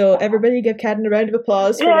 so everybody give Cadden a round of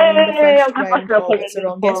applause for winning the first round. It's a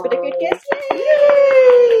wrong guess, but a good guess.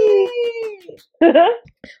 Yay!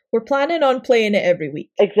 We're planning on playing it every week.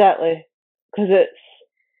 Exactly, because it's.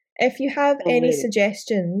 If you have any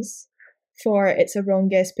suggestions for It's a Wrong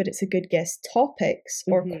Guess, but It's a Good Guess topics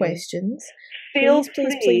or questions,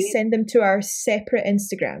 please send them to our separate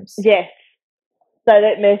Instagrams. Yes.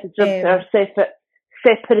 Direct message of our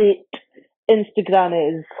separate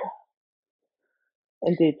Instagrams.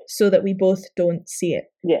 Indeed. So that we both don't see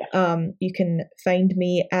it. Yeah. You can find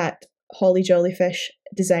me at Holly Jollyfish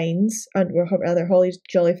Designs, or rather Holly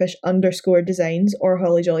Jollyfish _designs or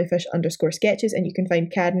Holly Jollyfish _sketches, and you can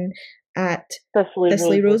find Cadden at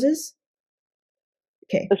Thistly Roses.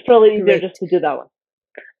 Okay. It's probably easier just to do that one.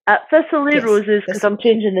 At Thistly Roses, because I'm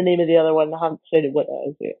changing the name of the other one. I haven't said what that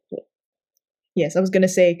is yet. So. Yes, I was going to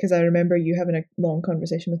say, because I remember you having a long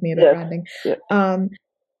conversation with me about branding. Yeah.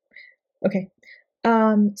 Okay.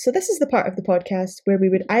 So this is the part of the podcast where we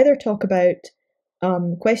would either talk about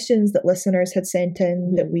questions that listeners had sent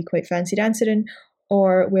in that we quite fancied answering,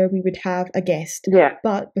 or where we would have a guest. Yeah.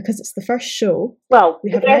 But because it's the first show,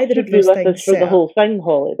 we have neither of those things for the whole thing,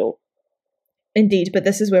 Holly, though. Indeed, but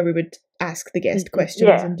this is where we would ask the guest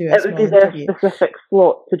questions and do a small interview. It would be their specific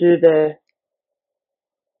slot to do the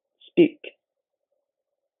speak.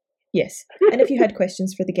 Yes, and if you had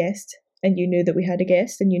questions for the guest, and you knew that we had a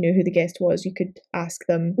guest, and you knew who the guest was, you could ask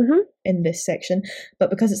them in this section. But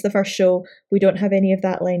because it's the first show, we don't have any of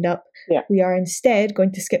that lined up. Yeah. We are instead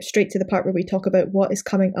going to skip straight to the part where we talk about what is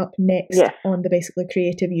coming up next on the Basically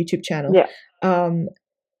Creative YouTube channel. Yeah.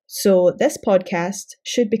 So this podcast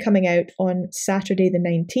should be coming out on Saturday the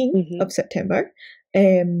 19th of September.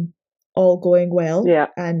 all going well, Yeah.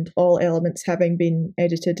 and all elements having been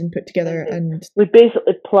edited and put together. And we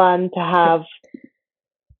basically plan to have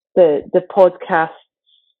the podcast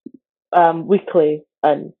weekly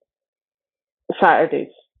and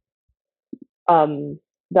Saturdays.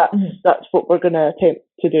 That's what we're going to attempt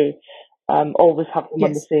to do. Always have them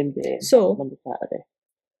on the same day. So on the Saturday.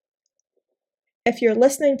 If you're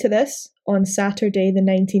listening to this on Saturday, the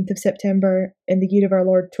 19th of September, in the year of our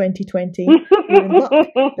Lord 2020, you're in luck,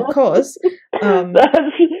 because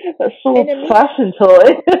that's so old-fashioned,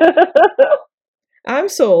 Holly. I'm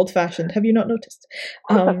so old-fashioned. Have you not noticed?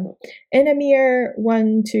 In a mere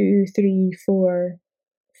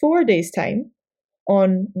 4 days' time,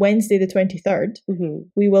 on Wednesday the 23rd,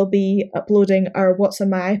 we will be uploading our What's on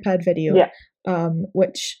My iPad video. Yeah.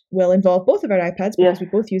 Which will involve both of our iPads, because we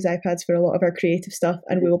both use iPads for a lot of our creative stuff,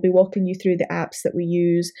 and we will be walking you through the apps that we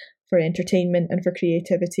use for entertainment and for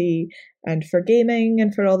creativity and for gaming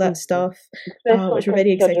and for all that stuff, which we're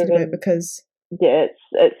very excited about, because it's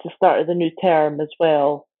the start of the new term as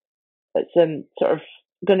well. It's sort of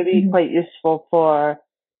going to be quite useful for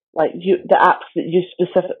like the apps that you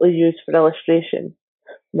specifically use for illustration.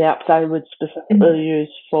 The apps I would specifically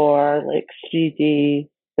use for like 3D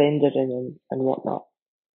rendering and whatnot.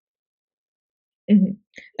 And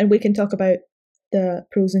we can talk about the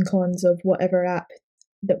pros and cons of whatever app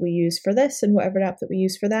that we use for this and whatever app that we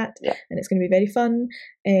use for that. Yeah. And it's going to be very fun.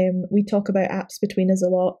 We talk about apps between us a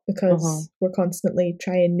lot, because we're constantly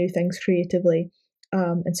trying new things creatively.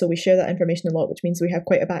 And so we share that information a lot, which means we have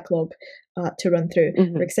quite a backlog to run through.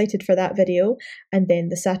 We're excited for that video. And then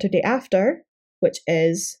the Saturday after, which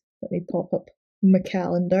is, let me pop up my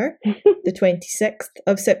calendar, the 26th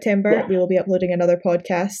of September, we will be uploading another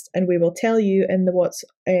podcast, and we will tell you in the What's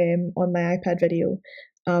on My iPad video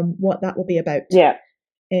what that will be about. Yeah.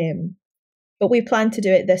 But we plan to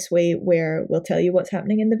do it this way, where we'll tell you what's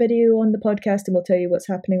happening in the video on the podcast, and we'll tell you what's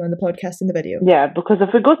happening on the podcast in the video. Yeah, because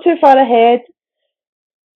if we go too far ahead,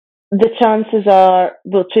 the chances are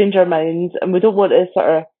we'll change our minds, and we don't want to sort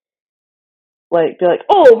of like be like,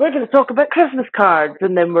 oh, we're going to talk about Christmas cards,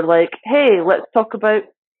 and then we're like, hey, let's talk about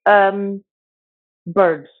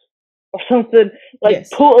birds or something, like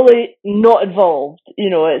totally not involved. You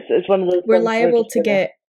know, it's one of those. We're liable to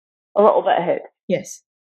get a little bit ahead. Yes.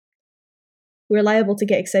 We're liable to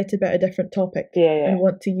get excited about a different topic and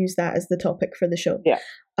want to use that as the topic for the show. Yeah.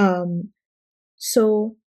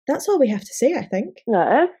 So that's all we have to say, I think.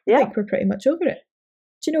 That is, yeah. I think we're pretty much over it.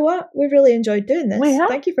 Do you know what? We've really enjoyed doing this. We have.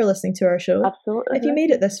 Thank you for listening to our show. Absolutely. If you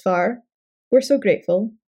made it this far, we're so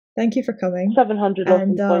grateful. Thank you for coming. 700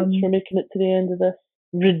 points for making it to the end of this.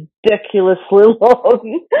 Ridiculously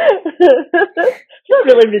long. It's not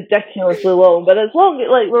really ridiculously long, but it's long.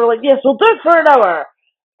 Like, we're like, yes, we'll do it for an hour.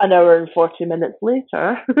 An hour and 40 minutes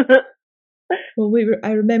later. Well,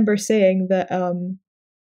 I remember saying that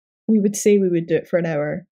we would say we would do it for an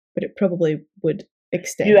hour, but it probably would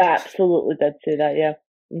extend. You absolutely did say that, yeah.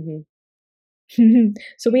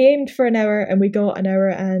 So we aimed for an hour, and we got an hour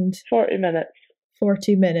and 40 minutes.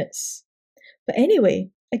 40 minutes. But anyway,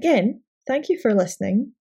 again, thank you for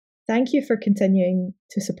listening. Thank you for continuing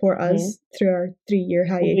to support us through our 3-year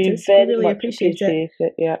hiatus. We really appreciate it.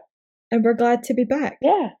 Yeah. And we're glad to be back.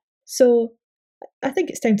 Yeah. So I think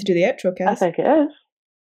it's time to do the outro, Cass. I think it is.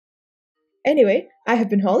 Anyway, I have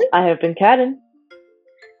been Holly. I have been Karen.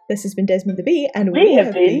 This has been Desmond the Bee, and we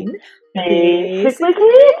have been Basically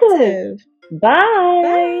Creative. Bye.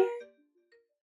 Bye.